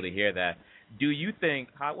sure people hear that. Do you think,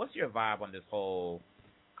 what's your vibe on this whole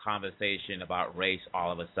conversation about race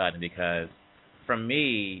all of a sudden? Because for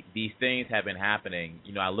me, these things have been happening.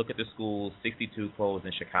 I look at the schools, 62 closed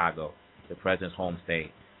in Chicago, the president's home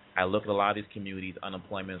state. I look at a lot of these communities,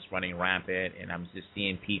 unemployment's running rampant, and I'm just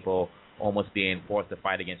seeing people almost being forced to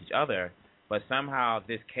fight against each other. But somehow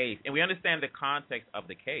this case, and we understand the context of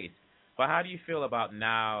the case, but how do you feel about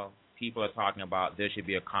now people are talking about there should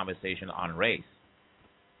be a conversation on race?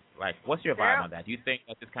 Like, what's your vibe on that? Do you think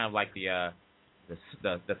that's just kind of like the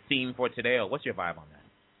theme for today, or what's your vibe on that?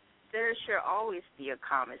 There should always be a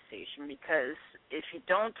conversation, because if you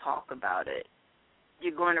don't talk about it,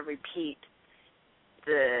 you're going to repeat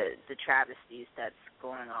the travesties that's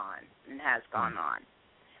going on and has gone on.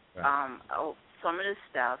 Right. Some of this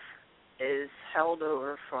stuff is held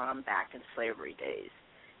over from back in slavery days.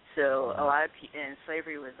 So a lot of people, and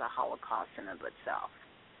slavery was a Holocaust in and of itself.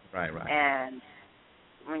 Right. And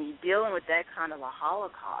when you're dealing with that kind of a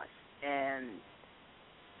Holocaust and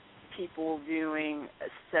people viewing a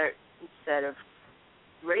certain set of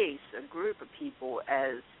race, a group of people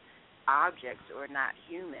as objects or not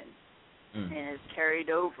human, and it's carried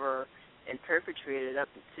over and perpetrated up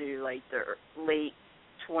into like the late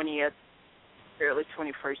 20th, early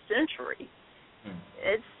 21st century,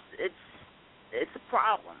 it's a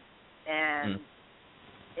problem, and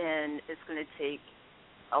it's going to take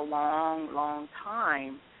a long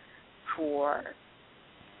time for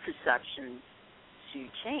perceptions to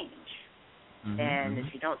change. And if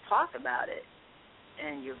you don't talk about it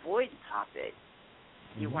and you avoid the topic,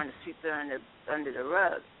 you want to sweep it under the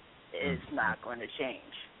rug, it's not going to change.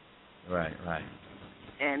 Right.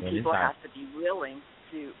 And people have to be willing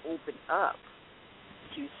to open up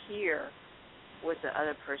to hear what the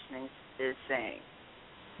other person is saying.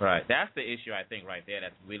 Right. That's the issue, I think, right there.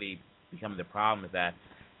 That's really becoming the problem, is that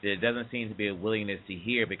there doesn't seem to be a willingness to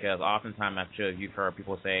hear, because oftentimes I'm sure you've heard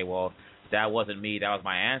people say, well, that wasn't me, that was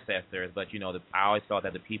my ancestors. But, I always thought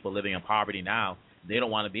that the people living in poverty now, they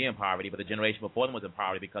don't want to be in poverty, but the generation before them was in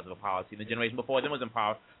poverty because of a policy, and the generation before them was in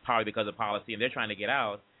poverty because of policy, and they're trying to get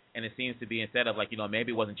out. And it seems to be, instead of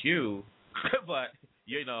maybe it wasn't you, but,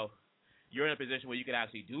 you're in a position where you could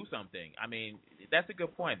actually do something. I mean, that's a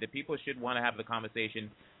good point. The people should want to have the conversation,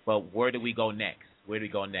 but where do we go next? Where do we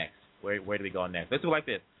go next? Where do we go next? Let's do it like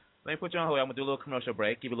this. Let me put you on hold. I'm going to do a little commercial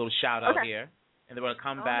break, give you a little shout-out here, and then we're going to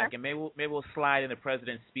come back, and maybe we'll slide in the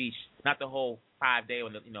president's speech, not the whole 5-day,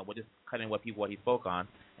 we'll just cut in what he spoke on,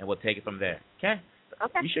 and we'll take it from there. Okay?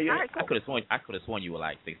 Okay. You sure? Right, cool. I could have sworn you were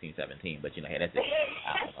like 16, 17, but hey, that's it.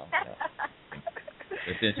 I don't know.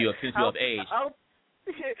 Since you're of age.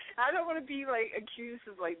 I don't want to be accused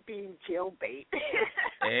of being jailbait.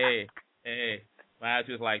 Hey, my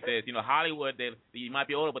attitude's like this. Hollywood, you might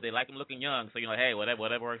be older, but they like them looking young. So hey,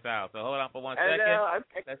 whatever works out. So hold on for 1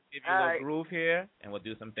 second. Let's give you a little groove here, and we'll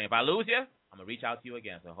do something. If I lose you, I'm gonna reach out to you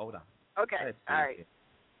again. So hold on. Okay. All right.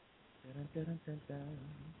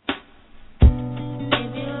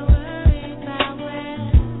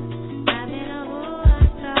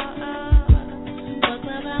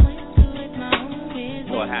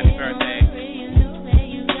 Well, happy birthday,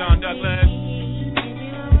 John Douglas.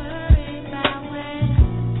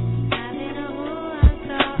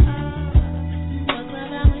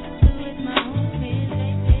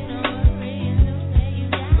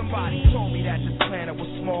 Somebody told me that this planet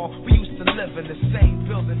was small. We used to live in the same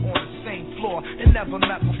building on the same floor, and never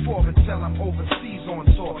met before until I'm overseas on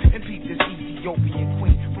tour and peep this Ethiopian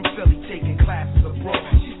queen from Philly taking classes abroad.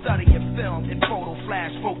 She's studying film and photo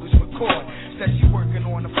flash focus record. Said she working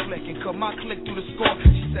on a flick and cut my click through the score.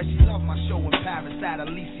 She said she loved my show in Paris at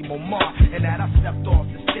Elysee Montmartre, and that I stepped off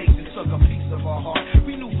the stage and took a piece of her heart.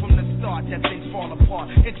 We knew from the start that things fall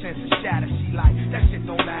apart, intense and shatter. She like, that shit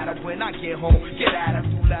don't matter when I get home. Get at her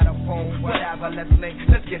through letter phone, whatever, let's link,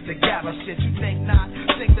 let's get together. Shit, you think not?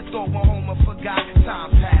 Think the thought went home and forgot.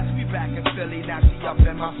 Time passed, we back in Philly, now she up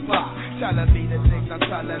in my spot, telling me the things I'm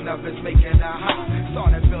telling her is making her hot.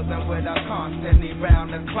 Started building with her constantly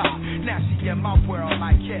round the clock. Now she in my world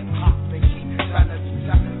like hip hop, and keep telling me,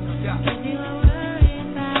 yeah. If you were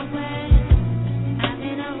worried about where I've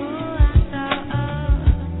been or who I saw,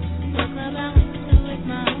 what club I went to with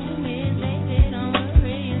my homies, baby, don't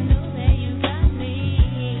worry, you know that you got me.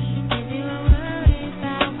 If you were worried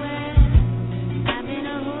about where I've been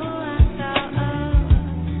or who I saw,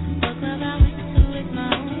 what club I went to with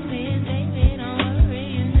my homies, baby, don't worry,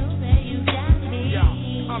 you know that you got me. Yo,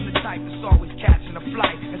 I'm the type that's always catching a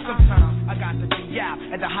flight, and sometimes I got to be out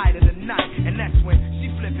at the height of the night, and that's when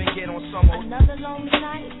she flip and get on some more. Another lonely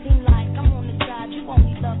night, it seems like I'm on the side, you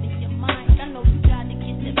only love in your mind. I know you got to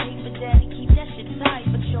get that paper, daddy, keep that shit tight,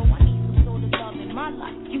 but yo, I need some sort of love in my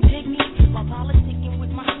life. You dig me? While politicking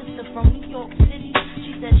with my sister from New York City,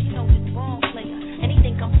 she said she knows this ball player, and he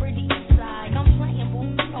think I'm pretty inside. I'm playing,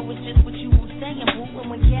 boo, you know it's just what you were saying, boo,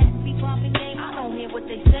 and when cats be popping game, I don't hear what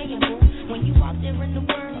they saying, boo. When you out there in the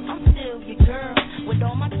world, I'm still your girl. With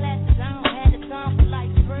all my classes, I don't have the time for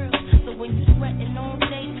life's pearls. So when you sweating on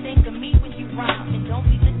stage, think of me when you rhyme, and don't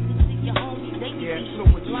be listening to your homies. They so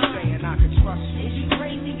what you saying, I can trust you. Is you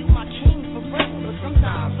crazy? You my king for real. But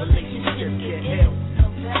sometimes relationships get ill. No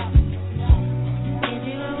doubt. If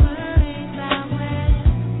you were worried about where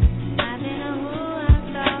I've been or who I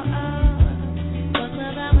saw, what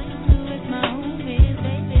club I went to with my homies,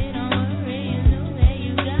 baby, don't worry, you know that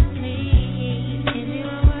you got me. If you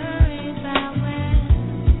were worried about where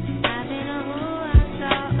I've been or who I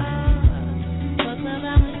saw,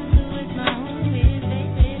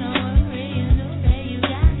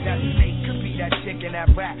 kicking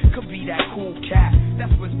that rap, could be that cool cat.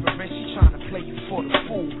 That's whispering, she trying to play you for the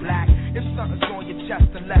fool, black. If something's on your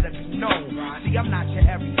chest, then let it be known. See, I'm not your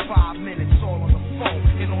every 5 minutes all on the phone.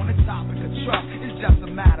 And on the topic of trust, it's just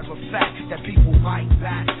a matter of fact that people fight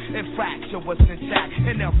back and fracture what's intact,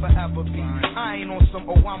 and they'll forever be. I ain't on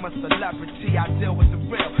some, oh, I'm a celebrity, I deal with the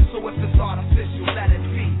real. So if it's artificial, let it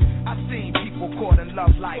be. I've seen people caught in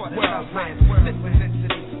love like whirlwinds, listening to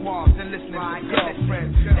these squads and listening to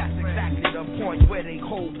girlfriends. That's exactly the point where they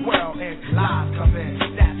whole world and lies come in.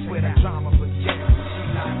 That's where the drama begins.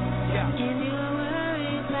 Yeah. If you were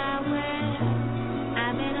worried about where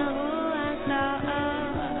I've been or who I saw,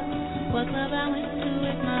 what club I went to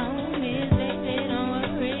with my homies, baby, don't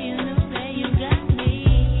worry, you know that you got me.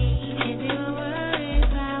 If you were worried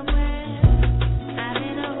about where I've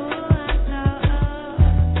been or who I saw,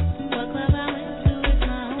 what club I went to with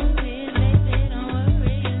my homies, baby, don't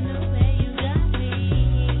worry, you know that you got me.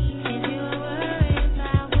 If you were worried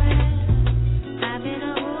about where I've been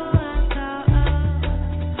or who I saw,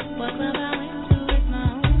 what club I went to with my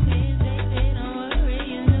homies, baby, don't worry,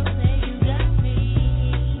 you know that you got me.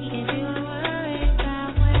 If you were worried about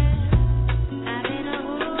where I've been or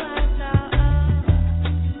who I saw,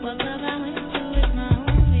 what club I went to with my homies, baby, don't worry, you know that you got me. If you were worried about where I've been or who I saw, what club I went to with my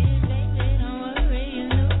homies, baby, don't worry, you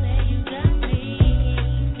know that you got me.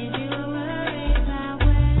 If you were worried about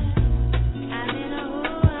where I've been or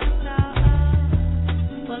who I saw,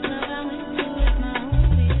 what club I went to with my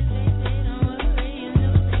homies, baby, don't worry, you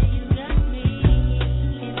know that you got me.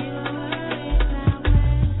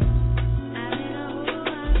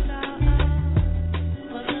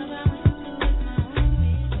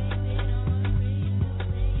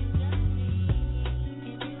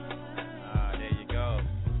 There you go.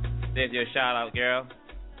 There's your shout out, girl.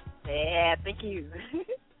 Yeah, thank you.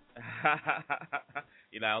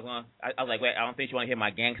 You know, I was like, wait, I don't think you want to hear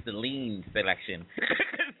my Gangsta Lean selection.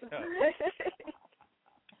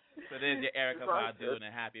 So there's your Erykah Badu, and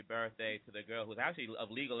a happy birthday to the girl who's actually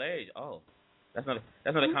of legal age. Oh, that's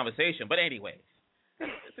another conversation. But anyways,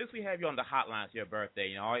 since we have you on the hotline to your birthday,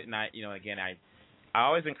 you know, again, I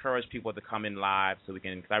always encourage people to come in live so we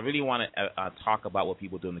can, because I really want to talk about what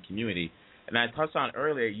people do in the community. And I touched on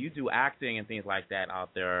earlier, you do acting and things like that out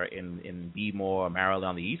there in Baltimore, Maryland,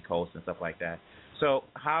 on the East Coast and stuff like that. So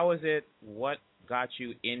how is it, what got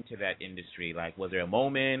you into that industry? Like, was there a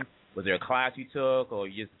moment, was there a class you took, or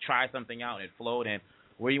you just tried something out and it flowed? And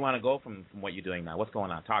where you want to go from what you're doing now? What's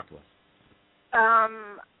going on? Talk to us. I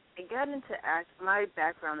got into my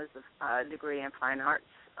background is a degree in fine arts,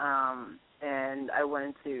 and I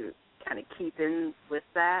wanted to kind of keep in with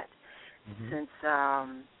that since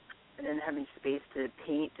and then having space to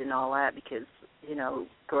paint and all that, because, you know,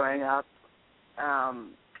 growing up,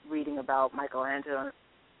 reading about Michelangelo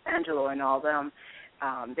and all them,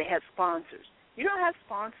 they had sponsors. You don't have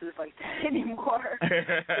sponsors like that anymore.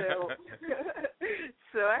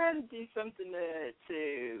 So I had to do something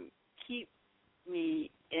to keep me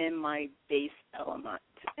in my base element,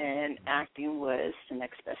 and acting was the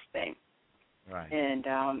next best thing. Right. And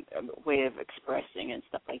a way of expressing and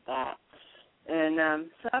stuff like that. And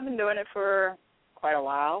so I've been doing it for quite a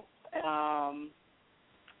while.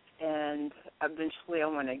 And eventually I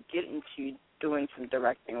want to get into doing some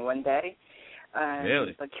directing one day.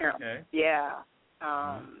 Really? Okay. Yeah.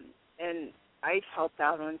 And I've helped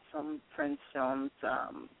out on some friends' films,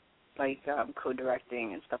 like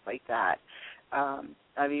co-directing and stuff like that.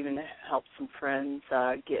 I've even helped some friends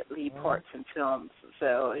get lead parts in films.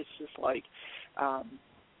 So it's just like,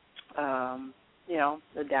 you know,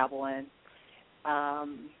 the dabble in.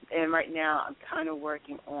 And right now I'm kind of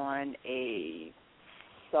working on a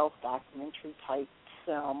self-documentary type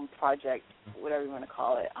film project, whatever you want to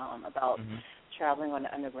call it, about traveling on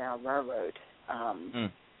the Underground Railroad.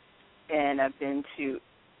 And I've been to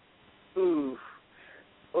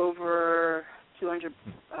over 200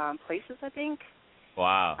 places, I think.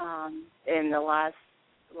 Wow. In the last,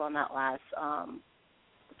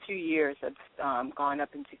 2 years, I've gone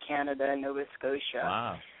up into Canada and Nova Scotia.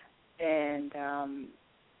 Wow. And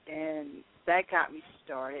that got me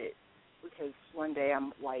started, because one day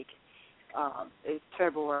I'm like, it's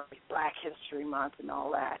February, Black History Month and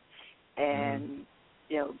all that, and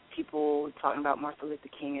you know, people talking about Martin Luther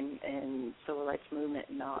King and civil rights movement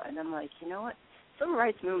and all, and I'm like, you know what? Civil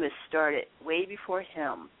rights movement started way before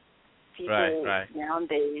him. People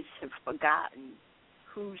nowadays have forgotten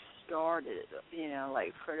who started it. You know,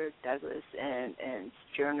 like Frederick Douglass and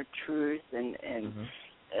Journal of Truth and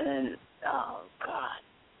oh God,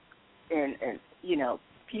 and you know,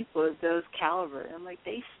 people of those caliber. I'm like,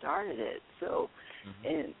 they started it. So,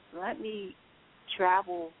 and let me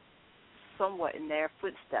travel somewhat in their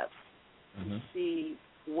footsteps to see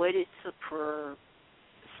what it took for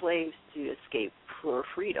slaves to escape for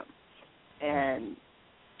freedom. And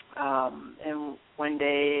one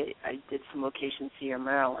day I did some locations here in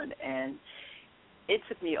Maryland, and it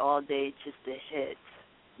took me all day just to hit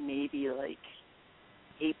maybe like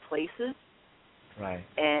 8 places. Right.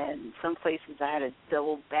 And some places I had to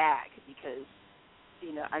double back because,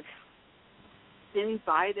 I've been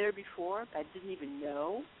by there before, but I didn't even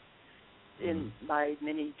know in my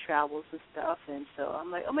many travels and stuff. And so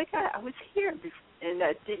I'm like, oh, my God, I was here before, and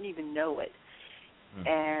I didn't even know it.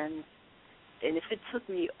 And if it took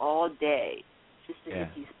me all day just to hit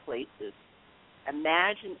these places,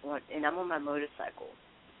 imagine and I'm on my motorcycle.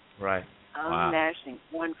 Right. I'm imagining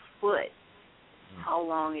 1 foot how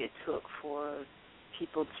long it took for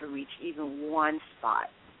people to reach even one spot.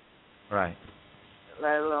 Right.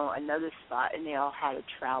 Let alone another spot, and they all had to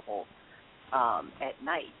travel at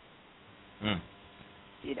night.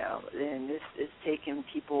 And this is taking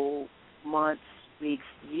people months, weeks,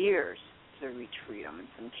 years to reach freedom in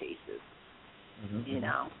some cases.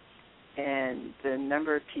 And the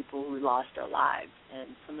number of people who lost their lives,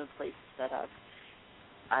 and some of the places that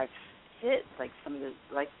I've hit, like some of the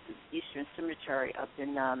Eastern Cemetery up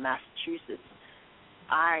in Massachusetts,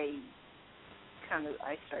 I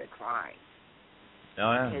started crying.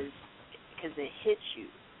 Oh yeah. Because it hits you,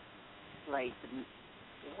 like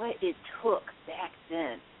what it took back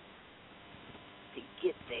then to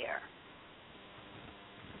get there.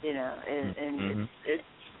 And it's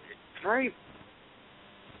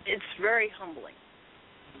very humbling.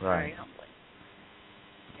 Right. Very humbling.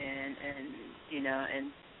 And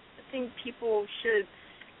I think people should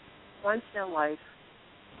once in their life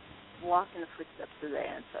walk in the footsteps of their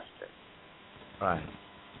ancestors. Right.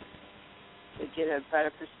 To get a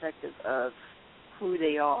better perspective of who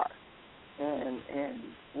they are and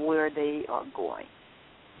where they are going.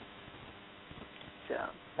 So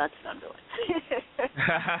that's what I'm doing.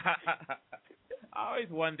 I always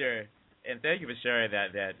wonder, and thank you for sharing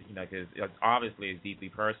that because obviously it's deeply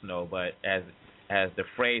personal, but as the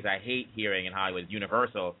phrase I hate hearing in Hollywood is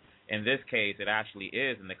universal, in this case it actually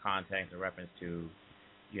is in the context of reference to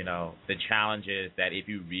the challenges that if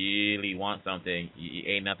you really want something,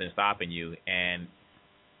 ain't nothing stopping you. And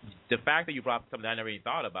the fact that you brought up something I never even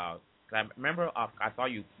thought about, because I remember I saw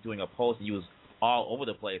you doing a post and you was all over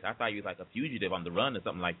the place. I thought you was like a fugitive on the run or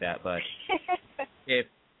something like that. But if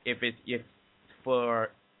for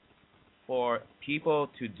people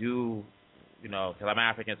to do, because I'm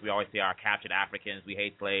Africans, we always say our captured Africans, we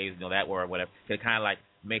hate slaves, that word, whatever. It kind of like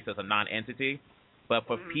makes us a non-entity. But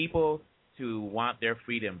for people to want their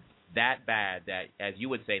freedom that bad that, as you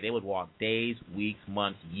would say, they would walk days, weeks,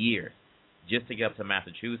 months, years just to get up to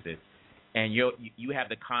Massachusetts, and you have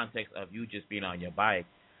the context of you just being on your bike.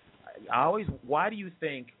 Why do you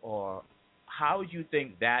think, or how would you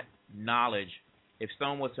think that knowledge, if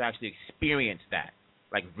someone was to actually experience that,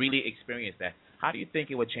 like really experience that, how do you think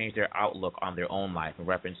it would change their outlook on their own life in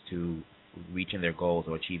reference to reaching their goals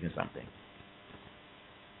or achieving something?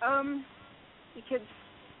 Because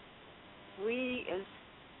we as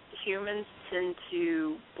humans tend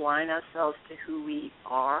to blind ourselves to who we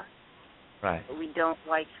are. Right. We don't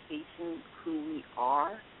like facing who we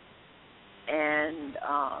are. And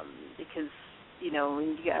because,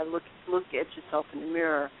 when you gotta look at yourself in the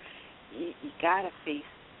mirror, you gotta face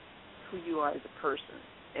who you are as a person.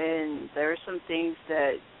 And there are some things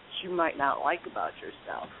that you might not like about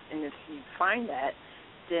yourself. And if you find that,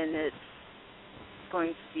 then it's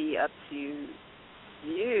going to be up to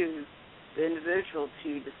you, the individual,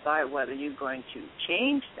 to decide whether you're going to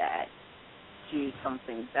change that to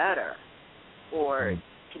something better or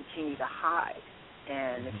continue to hide.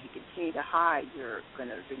 And if you continue to hide, you're going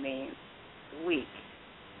to remain weak.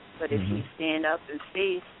 But if you stand up and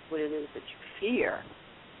face what it is that you fear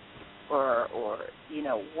or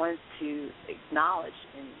want to acknowledge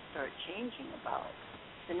and start changing about,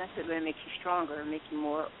 then that's going to make you stronger and make you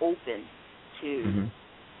more open to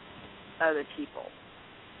other people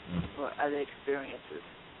or other experiences.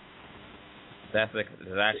 That's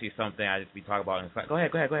actually something we talk about. Go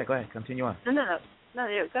ahead. Continue on. No,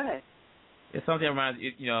 go ahead. It's something that reminds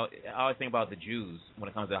I always think about the Jews when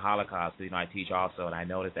it comes to the Holocaust. I teach also, and I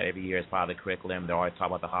notice that every year as part of the curriculum, they always talk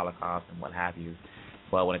about the Holocaust and what have you.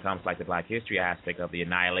 But when it comes to like the Black history aspect of the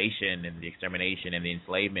annihilation and the extermination and the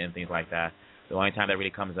enslavement and things like that, the only time that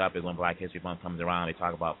really comes up is when Black History Month comes around. They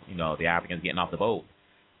talk about the Africans getting off the boat.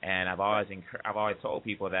 And I've always told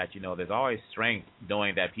people that there's always strength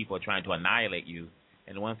knowing that people are trying to annihilate you.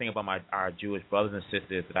 And one thing about our Jewish brothers and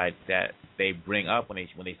sisters that they bring up when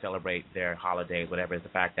they celebrate their holidays, whatever, is the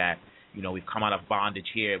fact that we've come out of bondage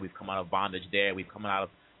here, we've come out of bondage there, we've come out of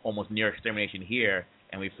almost near extermination here,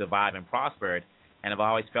 and we've survived and prospered. And I've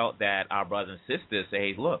always felt that our brothers and sisters say,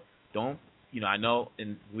 hey, look, don't, I know,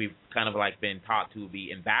 and we've kind of like been taught to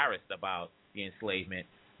be embarrassed about the enslavement,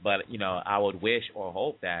 but, I would wish or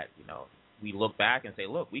hope that, we look back and say,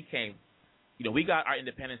 look, we came, we got our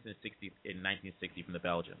independence in 1960 from the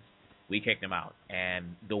Belgians. We kicked them out.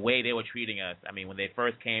 And the way they were treating us, I mean, when they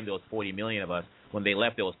first came, there was 40 million of us. When they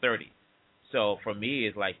left, there was 30. So for me,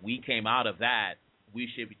 it's like we came out of that. We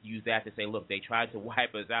should use that to say, look, they tried to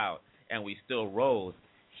wipe us out, and we still rose.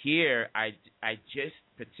 Here, I just,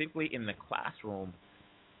 particularly in the classroom,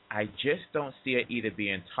 I just don't see it either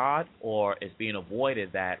being taught or it's being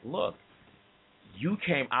avoided that, look, you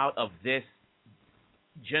came out of this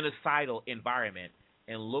genocidal environment,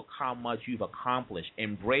 and look how much you've accomplished.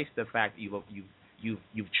 Embrace the fact that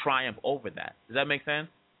you've triumphed over that. Does that make sense?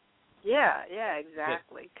 Yeah,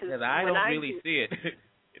 exactly. Because I don't really see it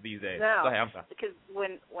these days. No, go ahead, I'm sorry. Because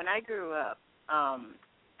when I grew up,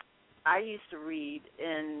 I used to read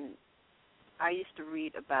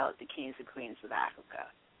about the kings and queens of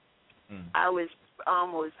Africa.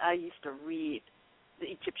 I used to read the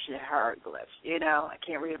Egyptian hieroglyphs. I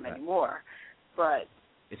can't read them anymore, but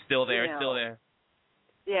it's still there. It's still there.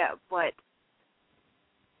 Yeah, but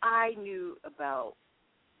I knew about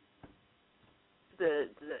the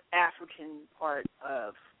African part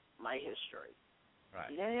of my history. Right.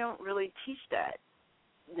 They don't really teach that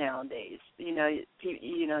nowadays.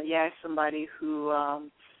 You ask somebody who,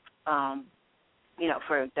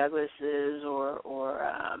 for Douglas's or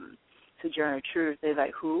Sojourner Truth, they're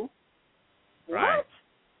like, who? Right. What?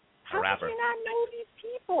 How rapper. can you not know these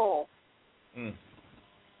people?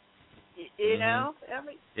 You know, I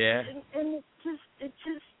mean, yeah, and it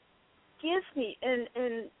just gives me and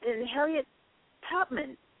Harriet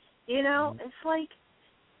Tubman, it's like,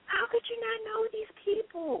 how could you not know these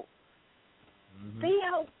people? They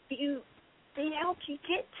helped you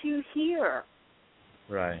get to here.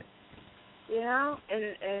 Right.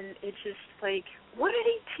 And it's just like, what are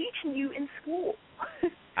they teaching you in school?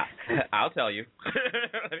 I'll tell you.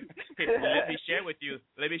 Let me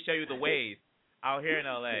share you the ways out here in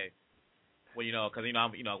LA. Well, because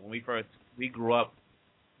when we grew up,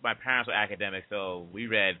 my parents were academics, so we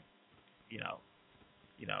read,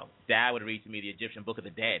 Dad would read to me the Egyptian Book of the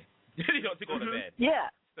Dead, to go to bed. Yeah.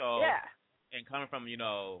 So yeah. And coming from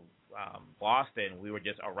Boston, we were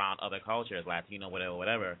just around other cultures, Latino,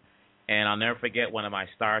 whatever. And I'll never forget one of my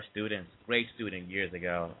star students, great student years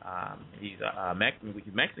ago. He's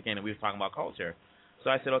Mexican, and we were talking about culture. So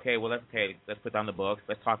I said, let's put down the books.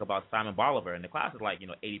 Let's talk about Simon Bolivar. And the class is like,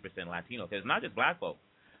 80% Latino. Because it's not just black folks.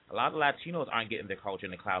 A lot of Latinos aren't getting their culture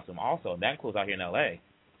in the classroom also. And that includes out here in L.A.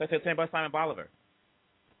 So I said, tell me about Simon Bolivar.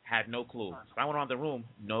 Had no clue. So I went around the room,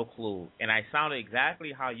 no clue. And I sounded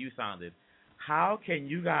exactly how you sounded. How can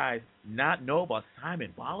you guys not know about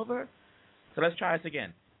Simon Bolivar? So let's try this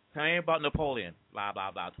again. Tell me about Napoleon, blah,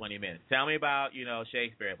 blah, blah, 20 minutes. Tell me about,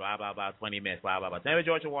 Shakespeare, blah, blah, blah, 20 minutes, blah, blah, blah. Tell me about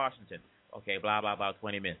George Washington. Okay, blah, blah, blah,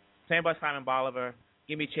 20 minutes. Tell me about Simon Bolivar.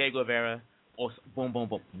 Give me Che Guevara. Or boom, boom,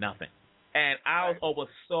 boom, nothing. And I was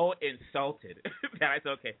so insulted that I said,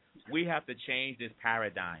 okay, we have to change this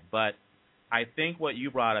paradigm. But I think what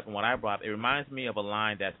you brought up and what I brought up, it reminds me of a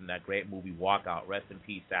line that's in that great movie Walkout, Rest in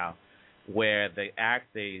Peace, Sal, where the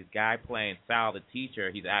guy playing Sal, the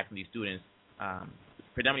teacher, he's asking these students,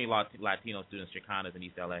 predominantly Latino students, Chicanos in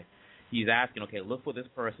East L.A., he's asking, okay, look for this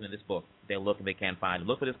person in this book. They look and they can't find him.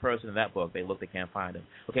 Look for this person in that book. They look, they can't find him.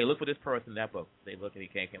 Okay, look for this person in that book. They look and they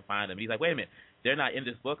can't find him. And he's like, wait a minute, they're not in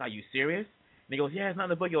this book? Are you serious? And he goes, yeah, it's not in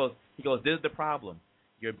the book. He goes, this is the problem.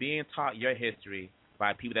 You're being taught your history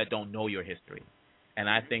by people that don't know your history. And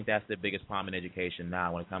I think that's the biggest problem in education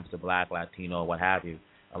now when it comes to black, Latino, what have you.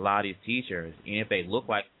 A lot of these teachers, even if they look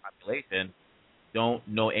like the population, don't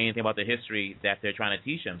know anything about the history that they're trying to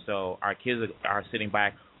teach them. So our kids are sitting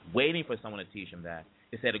back waiting for someone to teach them that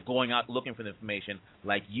instead of going out looking for the information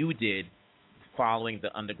like you did following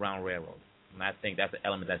the Underground Railroad. And I think that's the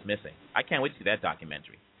element that's missing. I can't wait to see that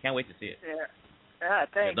documentary. Can't wait to see it. Yeah.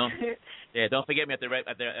 Thanks. Don't forget me at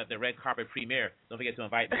the red carpet premiere. Don't forget to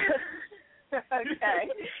invite me. Okay.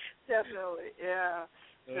 Definitely. Yeah.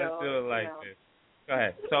 Let's do it like this. Go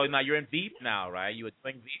ahead. So now you're in Veep now, right? You were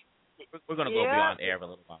doing Veep? We're going to go beyond air for a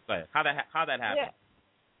little while. Go ahead. How that happened? Yeah.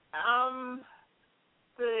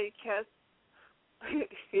 Because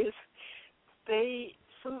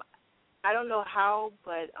I don't know how,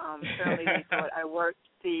 but apparently they thought I worked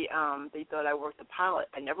the pilot.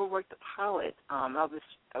 I never worked the pilot. I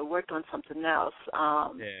worked on something else.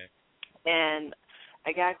 And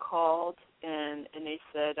I got called and they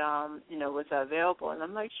said, was I available? And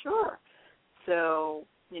I'm like, sure. So,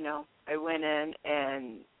 I went in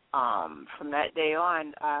and from that day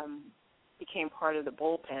on, became part of the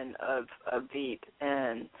bullpen of Veep,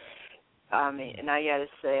 and and I got to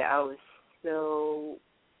say, I was so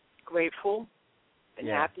grateful and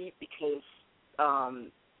happy because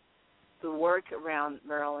the work around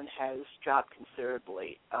Maryland has dropped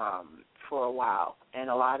considerably for a while, and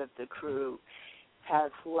a lot of the crew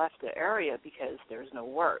has left the area because there's no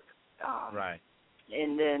work. Right.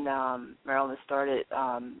 And then Maryland started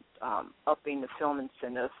upping the film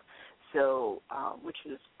incentive, so which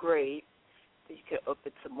was great. You could up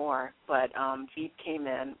it some more. But Veep came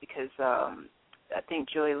in because I think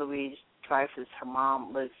Joey Louise Dreyfus, her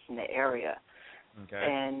mom, lives in the area. Okay.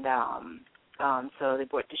 And so they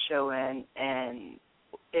brought the show in, and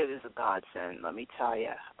it was a godsend, let me tell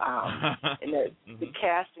you. And the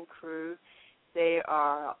cast and crew, they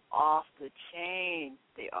are off the chain.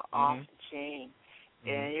 They are off the chain.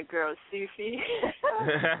 And your girl, Sufi.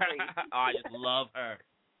 I just love her.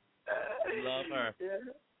 Love her.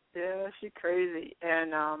 Yeah, she's crazy.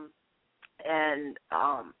 And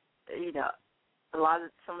you know,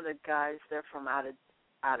 some of the guys, they're from out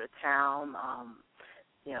of town,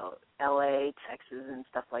 you know, LA, Texas, and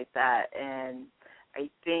stuff like that. And I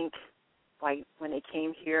think, like, when they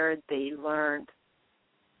came here, they learned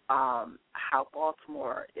how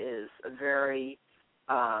Baltimore is a very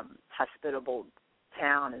hospitable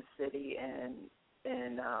town and city, and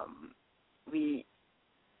we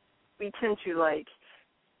tend to, like,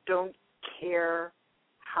 don't care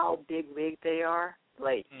how big they are.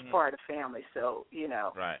 Like, it's part of the family, so, you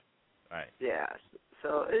know. Right. Yeah,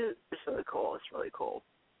 so it's really cool. It's really cool.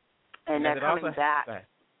 And they're coming back.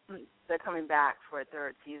 They're coming back for a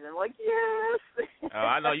third season. I'm like, yes. Oh,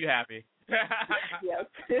 I know you're happy. Yep.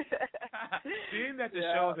 Being that the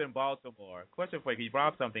show's in Baltimore, question for you. You brought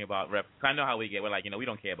up something about rep. I know how we get. We're like, you know, we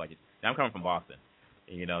don't care about you. I'm coming from Boston.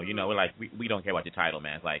 You know, we're like, we don't care about your title,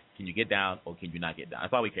 man. It's like, can you get down or can you not get down?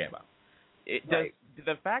 That's all we care about. Does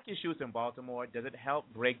the fact you shoot in Baltimore, does it help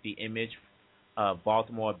break the image of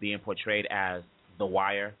Baltimore being portrayed as The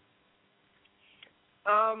Wire?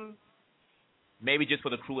 Maybe just for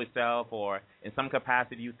the crew itself, or in some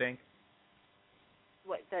capacity, you think?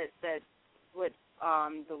 What The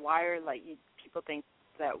Wire, like, people think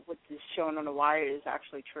that what is shown on The Wire is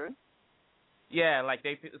actually true? Yeah,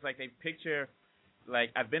 it's like they picture.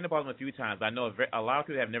 Like, I've been to Baltimore a few times, but I know a lot of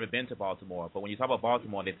people have never been to Baltimore. But when you talk about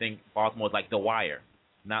Baltimore, they think Baltimore is like The Wire,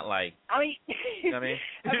 not like. I mean, you know what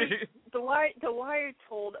I mean? The Wire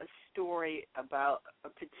told a story about a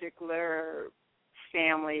particular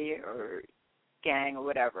family or gang or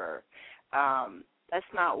whatever. That's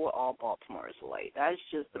not what all Baltimore is like. That's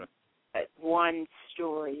just one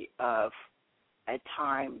story of a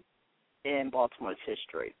time in Baltimore's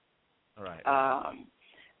history. All right.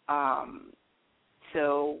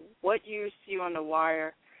 So what you see on The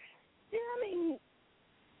Wire, yeah, I mean,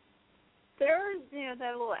 there's, you know,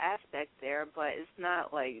 that little aspect there, but it's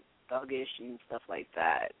not like thuggish and stuff like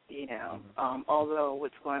that, you know. Although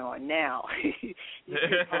what's going on now, you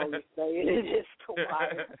can probably say it is The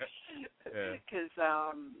Wire, because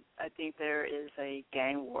I think there is a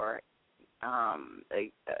gang war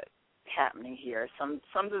happening here.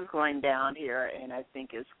 Something's going down here, and I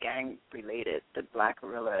think it's gang related. The Black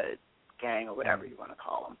Gorilla gang or whatever you want to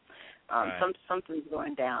call them. Something's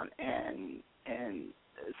going down, and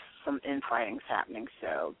some infighting's happening.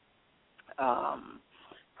 So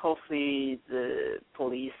hopefully the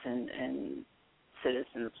police and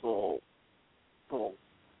citizens will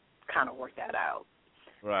kind of work that out.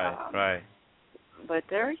 Right. But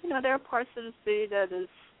there are parts of the city that is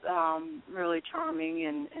really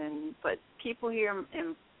charming, but people here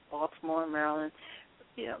in Baltimore, Maryland,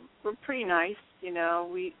 you know, we're pretty nice. You know,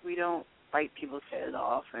 we don't bite people's heads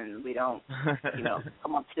off, and we don't, you know,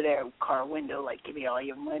 come up to their car window like, give me all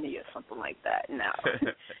your money or something like that. No.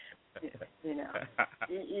 You know,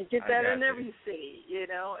 you get that in every city. You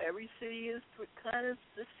know, every city is kind of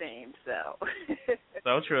the same. So.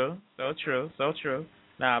 So true.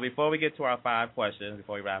 Now, before we get to our 5 questions,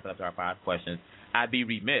 before we wrap it up to our 5 questions, I'd be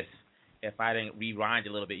remiss if I didn't rewind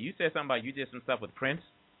a little bit. You said something about you did some stuff with Prince.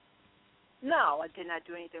 No, I did not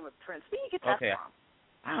do anything with Prince. Where did you get that from?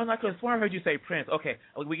 I don't know, because I heard you say Prince. Okay,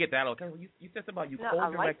 we get that. Okay, you said something about you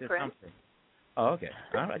co-directed something. Oh, okay.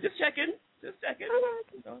 All right, just checking.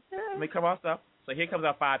 Let me cover our stuff. So here comes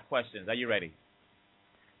our 5 questions. Are you ready?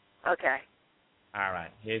 Okay. All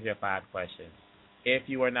right, here's your 5 questions. If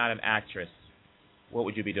you were not an actress, what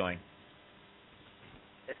would you be doing?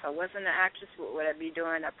 If I wasn't an actress, what would I be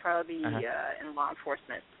doing? I'd probably be in law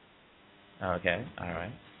enforcement. Okay, all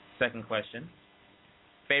right. Second question.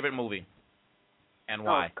 Favorite movie and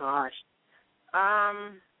why? Oh, gosh.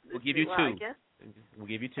 We'll give you 2. We'll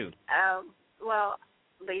give you 2. Well,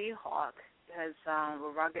 Lady Hawk has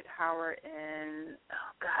Rugged Howard and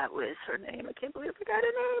what is her name? I can't believe I forgot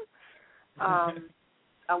her name.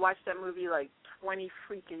 I watched that movie like 20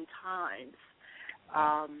 freaking times.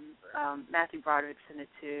 Matthew Broderick's in it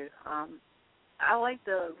too. I like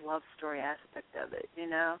the love story aspect of it. You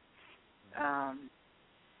know,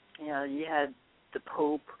 you had the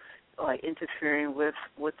Pope like interfering with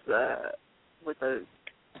the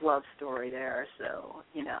love story there. So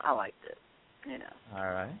I liked it. All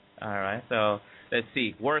right. So let's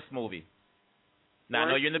see. Worst movie. Now I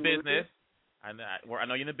know you're in the business. I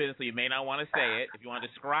know you're in the business, so you may not want to say it. If you want to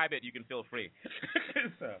describe it, you can feel free.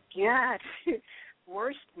 So. Yeah.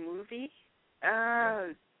 Worst movie?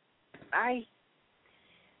 I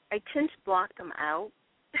tend to block them out.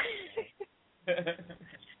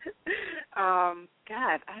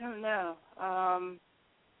 I don't know.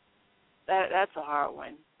 That's a hard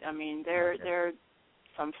one. I mean, there are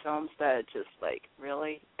some films that just like,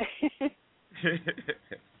 really?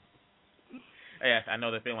 Yes, I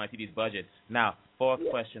know the film. I see these budgets. Now, fourth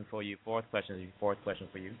question for you.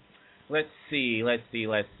 Let's see.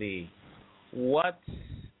 What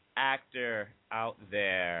actor out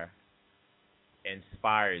there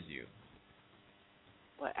inspires you?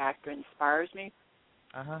 What actor inspires me?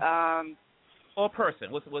 Or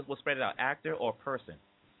person. We'll spread it out. Actor or person?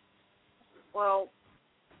 Well,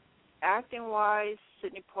 acting-wise,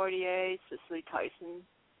 Sidney Poitier, Cicely Tyson.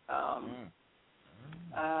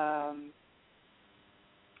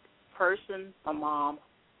 Person, my mom.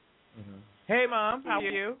 Hey, Mom, how are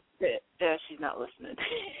you? Yeah, she's not listening.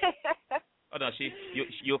 Oh no,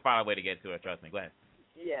 you'll find a way to get to her. Trust me. Go ahead.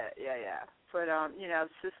 Yeah. But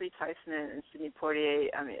Cicely Tyson and Sidney Poitier.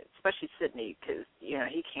 I mean, especially Sidney, because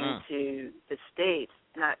he came to the States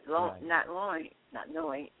not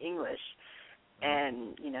knowing English,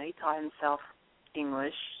 and he taught himself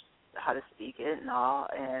English, how to speak it and all,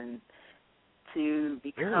 and to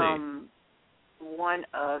become one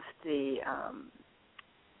of the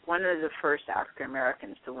first African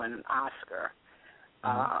Americans to win an Oscar.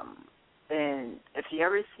 And if you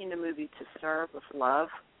ever seen the movie To Serve with Love,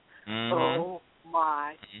 oh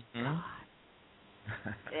my God!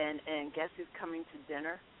 And guess who's coming to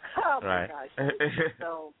dinner? Oh my gosh!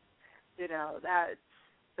 So that's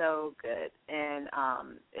so good. And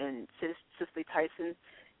Cicely Tyson,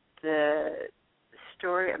 the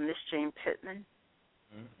story of Miss Jane Pittman.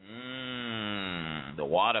 The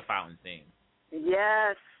water fountain scene.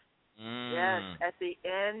 Yes. Yes. At the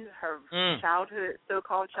end, her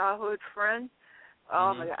so-called childhood friend.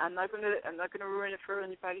 Oh my God! I'm not gonna ruin it for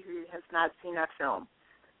anybody who has not seen that film.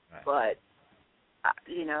 Right. But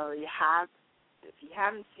if you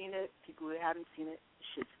haven't seen it, people who haven't seen it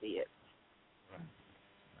should see it.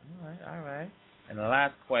 All right. And the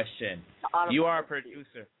last question. You are a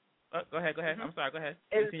producer. Go ahead. I'm sorry. Go ahead.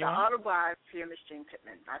 It's the autobiography of Miss Jane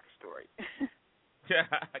Pittman, not the story.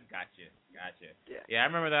 Gotcha. Yeah, I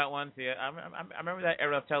remember that one. See, I remember that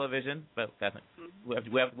era of television, but we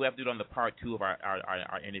have to do it on the part 2 of our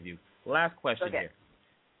interview. Last question here.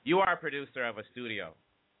 You are a producer of a studio.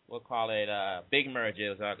 We'll call it big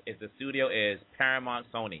merges. If the studio is Paramount,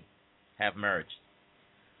 Sony, have merged,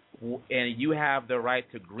 and you have the right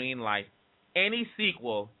to greenlight any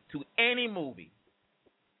sequel to any movie.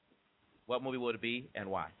 What movie would it be and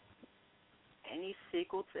why? Any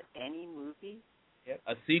sequel to any movie? Yep.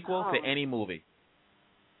 A sequel to any movie.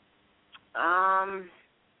 Gosh.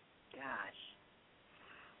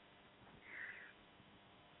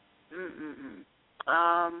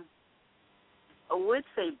 I would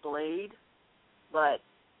say Blade, but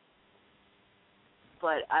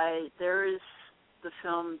there is the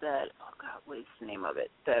film that what's the name of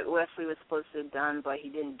it? That Wesley was supposed to have done, but he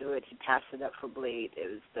didn't do it. He passed it up for Blade.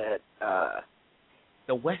 It was that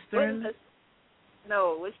the Western.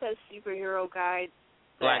 No, what's that superhero guy?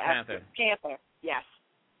 Black Panther. Yes.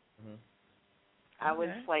 I was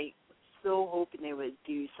so hoping they would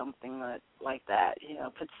do something like that.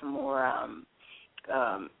 Put some more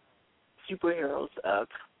superheroes of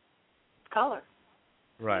color.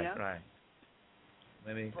 Right.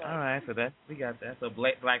 Maybe. All right. So we got that. So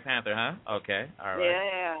Black Panther, huh? Okay. All right.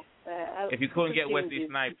 Yeah. If you couldn't get Wesley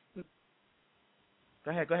Snipes.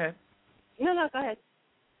 Go ahead. No, go ahead.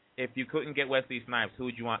 If you couldn't get Wesley Snipes, who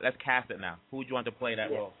would you want? Let's cast it now. Who would you want to play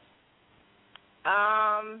that role?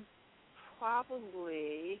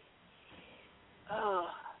 Probably.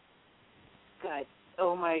 Oh, God.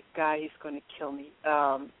 Oh, my God. He's going to kill me.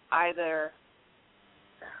 Either.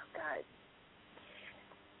 Oh, God.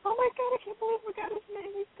 Oh, my God. I can't believe I forgot his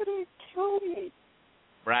name. He's going to kill me.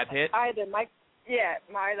 Brad Pitt? Either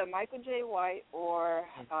Michael J. White or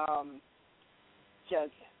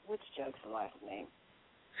What's Jug's last name?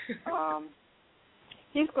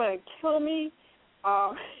 He's going to kill me.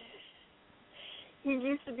 He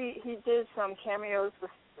did some cameos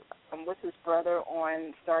with his brother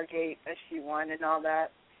on Stargate SG-1 and all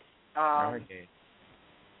that. Stargate.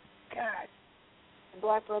 God. The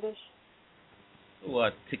Black Brothers.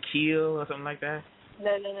 What, Tequila or something like that?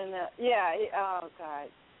 No. Yeah, oh, God.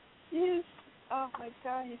 Yes. Oh, my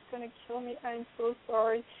God, he's going to kill me. I'm so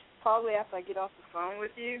sorry. Probably after I get off the phone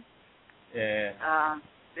with you. Yeah.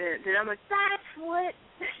 Then I'm like, that's what.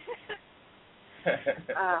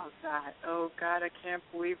 Oh God, I can't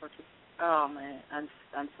believe it. Oh man,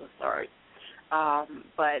 I'm so sorry.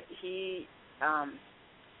 But he and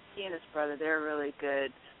his brother, they're really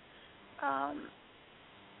good.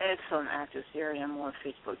 Excellent actors here. I'm on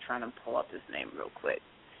Facebook trying to pull up his name real quick.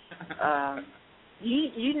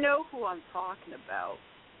 You know who I'm talking about?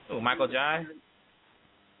 Oh, Michael Jai?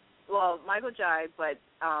 Well, Michael Jai, but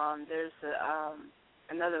there's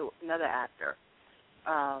another actor.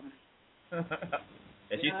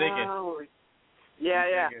 Is she thinking?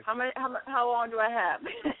 Yeah. How long do I have?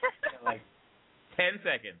 Like 10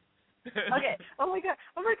 seconons. Okay. Oh my God.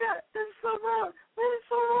 This is so wrong.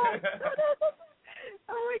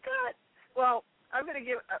 Oh my God. Well, I'm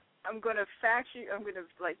gonna fax you. I'm gonna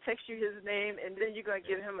text you his name, and then you're gonna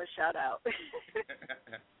give him a shout out.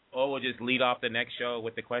 Or we'll just lead off the next show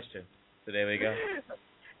with the question. So there we go.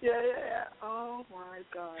 Yeah. Oh my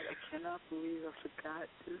God, I cannot believe I forgot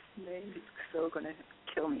his name. He's so gonna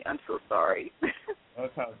kill me. I'm so sorry. I'll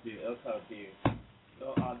talk to you. So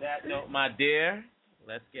on that note, my dear,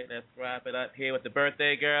 let's wrap it up here with the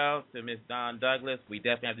birthday girl to Miss Dawn Douglas. We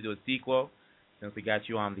definitely have to do a sequel since we got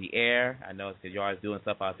you on the air. I know it's because you're always doing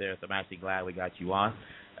stuff out there, so I'm actually glad we got you on.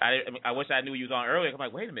 I wish I knew you was on earlier. I'm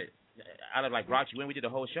like, wait a minute. I'd have brought you in. We did the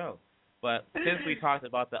whole show. But since we talked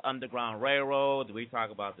about the Underground Railroad, we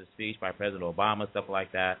talk about the speech by President Obama, stuff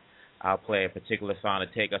like that, I'll play a particular song to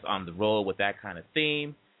take us on the road with that kind of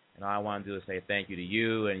theme. And all I want to do is say thank you to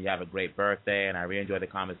you, and you have a great birthday, and I really enjoyed the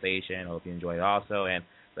conversation. I hope you enjoyed it also. And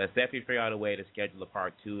let's definitely figure out a way to schedule a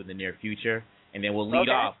part 2 in the near future, and then we'll lead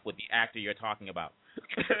off with the actor you're talking about.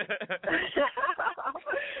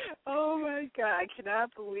 Oh my God, I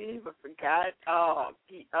cannot believe I forgot.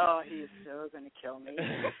 He is so going to kill me.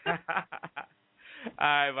 All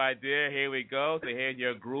right, my dear, here we go. So here's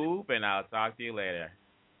your groove, and I'll talk to you later.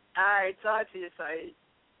 All right, talk to you, Saeed.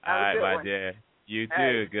 All right, my dear. You too.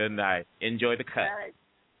 Right. Good night. Enjoy the cut.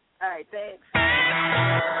 All right, thanks.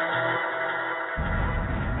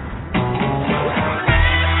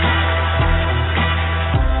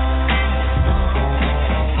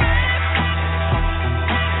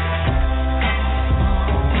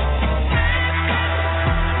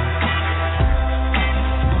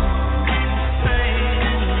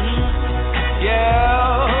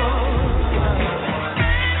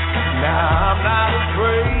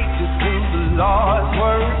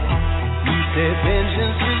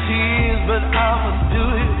 Vengeance is his, but I'ma do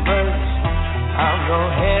it first. I'm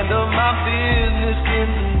gonna handle my business in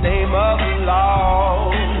the name of the law.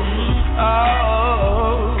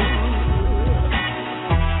 Oh,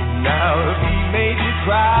 now if he made you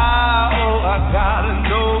cry, I gotta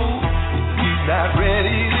know if he's not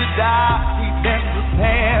ready to die. He best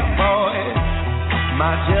prepare for it.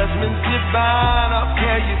 My judgment's divine. I'll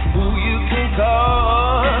tell you who you can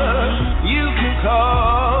call. You can call.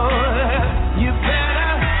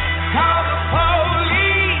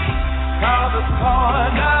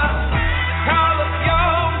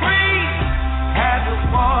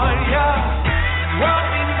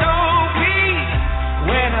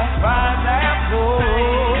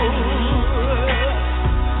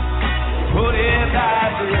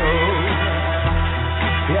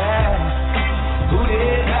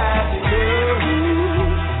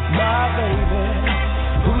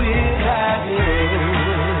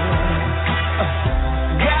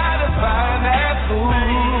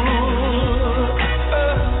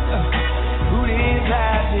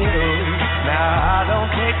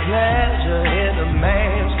 Pleasure in a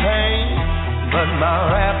man's pain, but my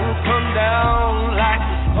wrath will come down like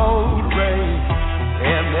the cold rain,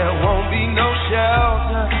 and there won't be no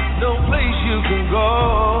shelter, no place you can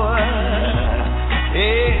go.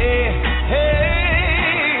 Hey,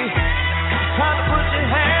 time to put your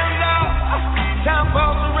hands up, time for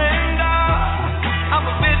surrender.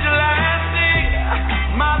 I'm a vigilante,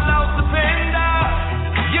 my law's defender.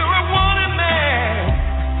 You're a wanted man,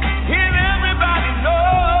 and everybody knows.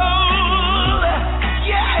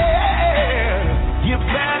 You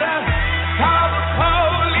better call the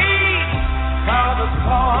police, call the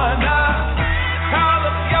coroner, call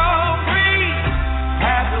up your priest,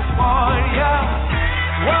 have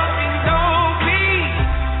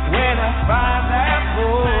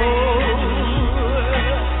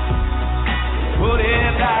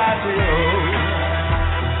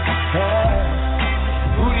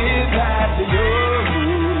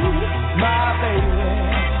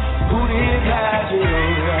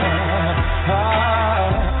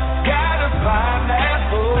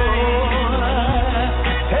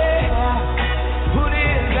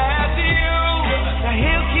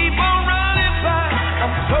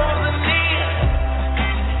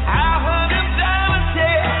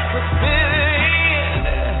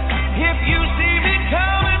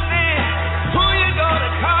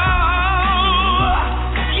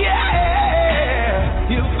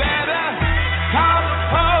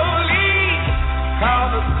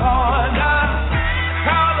corner.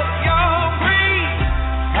 Call up your breed.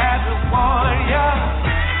 As a warrior.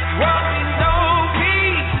 Won't be no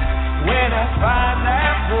peace when I find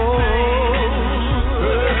that bull.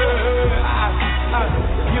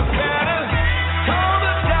 You better call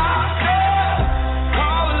the doctor.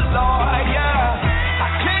 Call a lawyer. I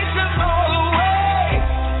chase them all away.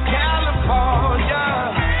 California.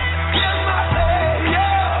 Get my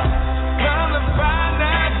mayor. Trying to find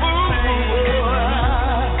that bull.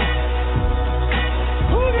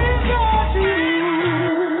 Who did got you?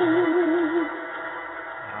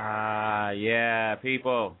 Yeah,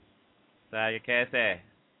 people. Salukese.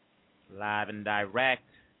 Live and direct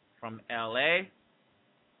from LA.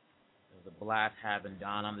 There's a blast having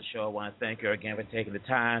Dawn on the show. I want to thank her again for taking the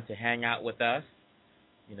time to hang out with us.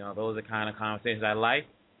 You know, those are the kind of conversations I like.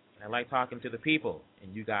 I like talking to the people,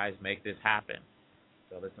 and you guys make this happen.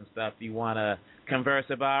 So there's some stuff you want to converse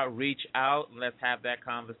about, reach out, and let's have that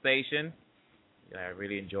conversation. I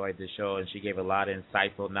really enjoyed this show, and she gave a lot of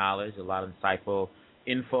insightful knowledge, a lot of insightful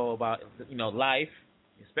info about, life,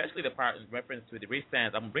 especially the part in reference to the recent.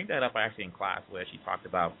 I'm going to bring that up actually in class where she talked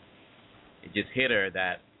about it just hit her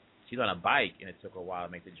that she's on a bike, and it took her a while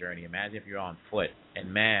to make the journey. Imagine if you're on foot.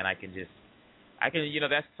 And, man,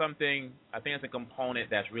 that's something, I think it's a component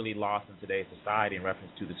that's really lost in today's society in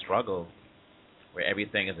reference to the struggle where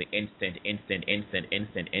everything is an instant,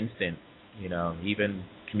 even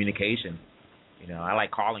communication. I like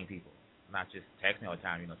calling people, not just texting all the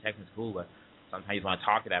time. Texting's cool, but sometimes you want to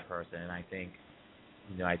talk to that person. And I think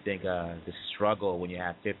the struggle when you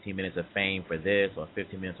have 15 minutes of fame for this or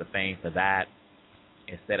 15 minutes of fame for that,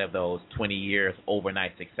 instead of those 20 years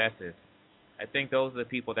overnight successes, I think those are the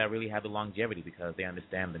people that really have the longevity because they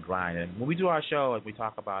understand the grind. And when we do our show and we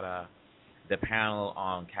talk about the panel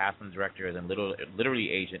on casting directors and literary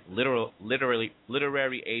agents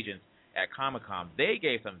at Comic-Con, they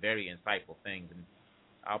gave some very insightful things. And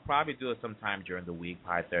I'll probably do it sometime during the week,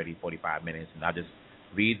 probably 30, 45 minutes, and I'll just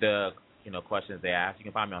read the questions they ask. You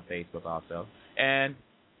can find me on Facebook also. And,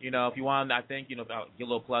 if you want, I think, I'll give a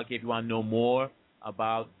little plug here. If you want to know more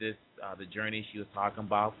about this, the journey she was talking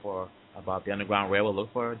about about the Underground Railroad,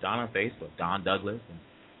 look for Dawn on Facebook, Dawn Douglas, and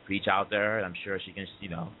reach out there. And I'm sure she can,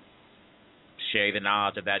 share the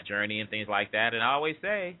knowledge of that journey and things like that. And I always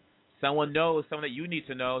say, someone knows something that you need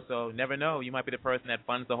to know, so never know. You might be the person that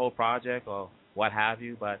funds the whole project or what have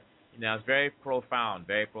you. But, it's very profound,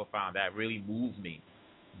 very profound. That really moves me,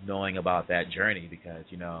 knowing about that journey because,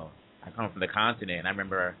 I come from the continent and I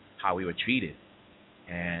remember how we were treated.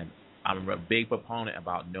 And I'm a big proponent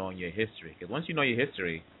about knowing your history because once you know your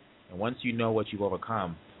history and once you know what you've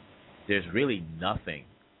overcome, there's really nothing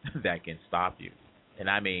that can stop you. And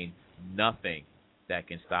I mean nothing that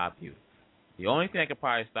can stop you. The only thing that can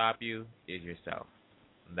probably stop you is yourself.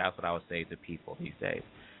 And that's what I would say to people these days.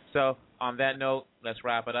 So on that note, let's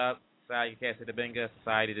wrap it up. Salukese the Benga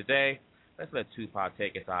Society today. Let's let Tupac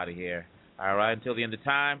take us out of here. All right, until the end of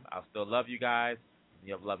time, I'll still love you guys.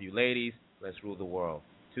 Love you ladies. Let's rule the world.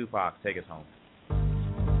 Tupac, take us home.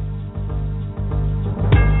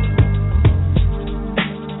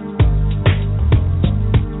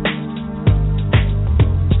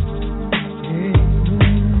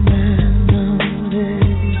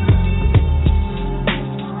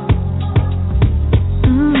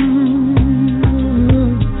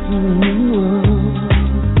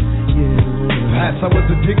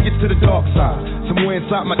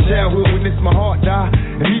 Inside my childhood when it's my heart died.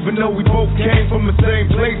 And even though we both came from the same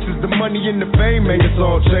places, the money and the fame made us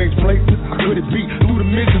all change places. How could it be through the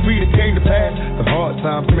misery that came to pass? The hard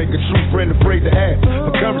times make a true friend afraid to ask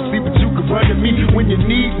for currency, but you can run to me when you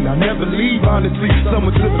need, and I never leave. Honestly,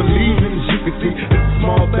 someone to believe in. As you can see, it's a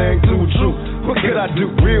small thing to a truth. What could I do?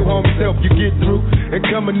 Real homies help you get through. And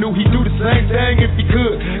coming new, he do the same thing if he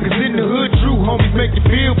could. Cause in the hood, true homies make you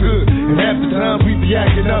feel good. And half the time we be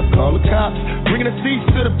acting up, call the cops, bringing the seats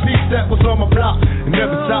to the peace that was on my block. It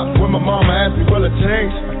never stopped when my mama asked me, will it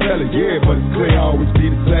change? I tell her, yeah, but it's clear I'll always be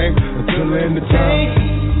the same until the end of time.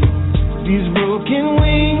 These broken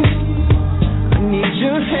wings, I need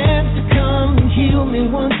your hands to come and heal me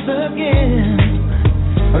once again.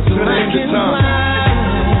 Until the end of time.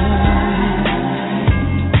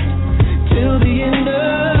 Till the end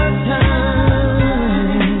of time.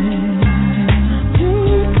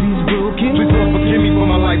 These broken Please don't forgive me for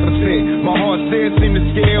my life I said. My heart said seem to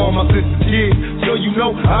scare all my sister's kids. So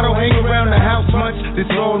I don't hang around the house much. This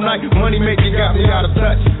all night money making got me out of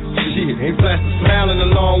touch. Shit, ain't flashed a smile in a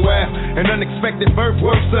long while. An unexpected birth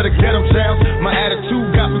works of the ghetto town. My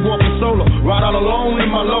attitude got me walking solo, ride all alone in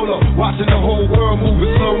my Lolo, watching the whole world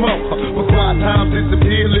moving slow-mo. But quiet times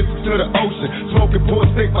disappear, listen to the ocean. Smoking poor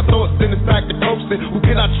stick, my thoughts in the stack of coasting. Who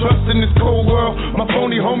can I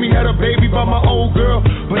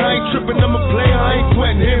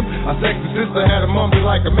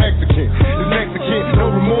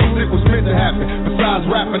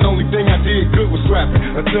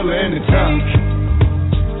till the end of time.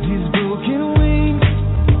 These broken wings,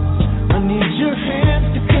 I need your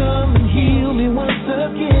hands to come and heal me once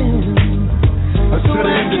again. Till the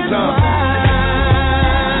end of time.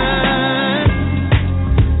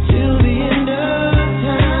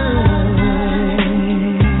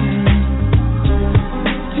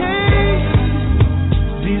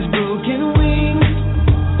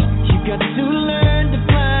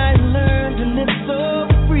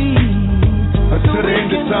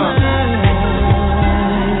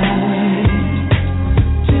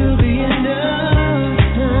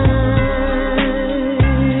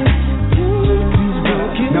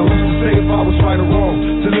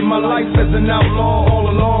 My life as an outlaw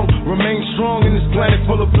all along. Remain strong in this planet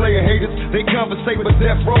full of player haters. They conversate with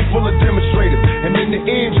death row full of demonstrators. And in the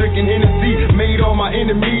end, drinking Hennessy made all my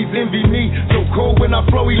enemies envy me. So cold when I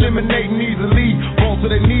flow, eliminating easily. Fall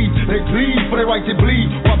to their knees, they plead for their right to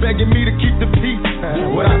bleed, while begging me to keep the peace.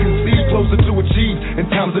 What I can see, closer to achieve.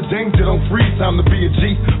 In times of danger, don't freeze. Time to be a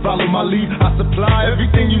G. Follow my lead. I supply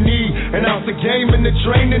everything you need. An ounce of game in the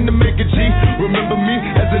training to make a G. Remember me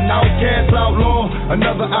as an outcast outlaw.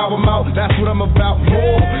 Another album out, that's what I'm about.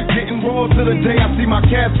 More getting raw till the day I see my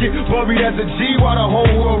casket buried as a G, while the whole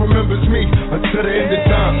world remembers me until the end of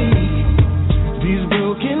time. These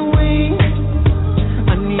broken wings,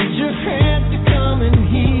 I need your hand to come and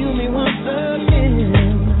heal me once again.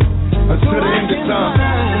 Until the end of time.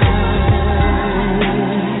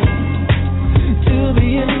 Till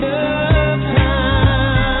the end of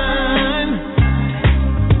time.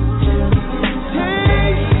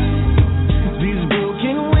 Take these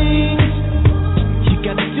broken wings. You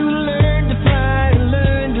got to learn to fly and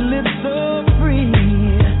learn to live so free.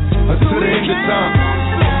 Until the end of time.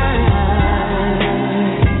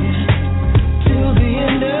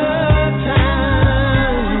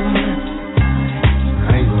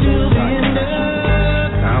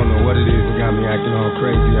 Acting all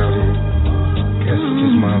crazy out here. Guess it's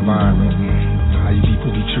just my environment. How you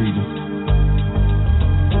people be treated.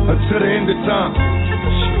 Until the end of time.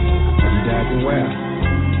 Shit, you acting well.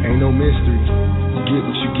 Ain't no mystery. You get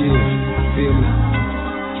what you give. Feel me?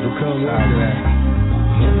 It'll come like that.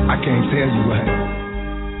 I can't tell you what.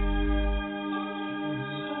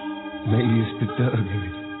 Maybe it's the thug in me.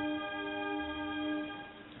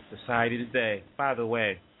 Society today. By the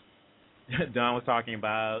way, Dawn was talking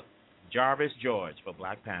about Jarvis George for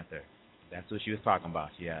Black Panther. That's what she was talking about.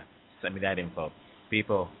 Yeah, send me that info.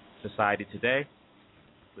 People, society today,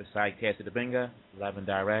 with Sidecast of the Binga, live and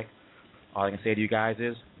direct. All I can say to you guys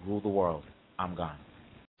is, rule the world. I'm gone.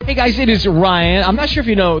 Hey guys, it is Ryan. I'm not sure if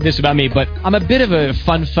you know this about me, but I'm a bit of a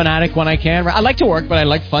fun fanatic when I can. I like to work, but I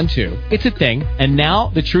like fun too. It's a thing. And now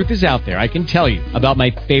the truth is out there. I can tell you about my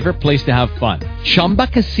favorite place to have fun. Chumba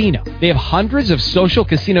Casino. They have hundreds of social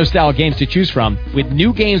casino style games to choose from with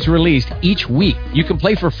new games released each week. You can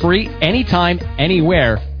play for free anytime,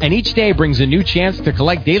 anywhere. And each day brings a new chance to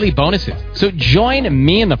collect daily bonuses. So join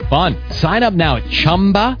me in the fun. Sign up now at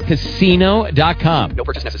ChumbaCasino.com. No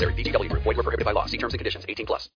purchase necessary. VGW Group. Void where prohibited by law. See terms and conditions. 18+.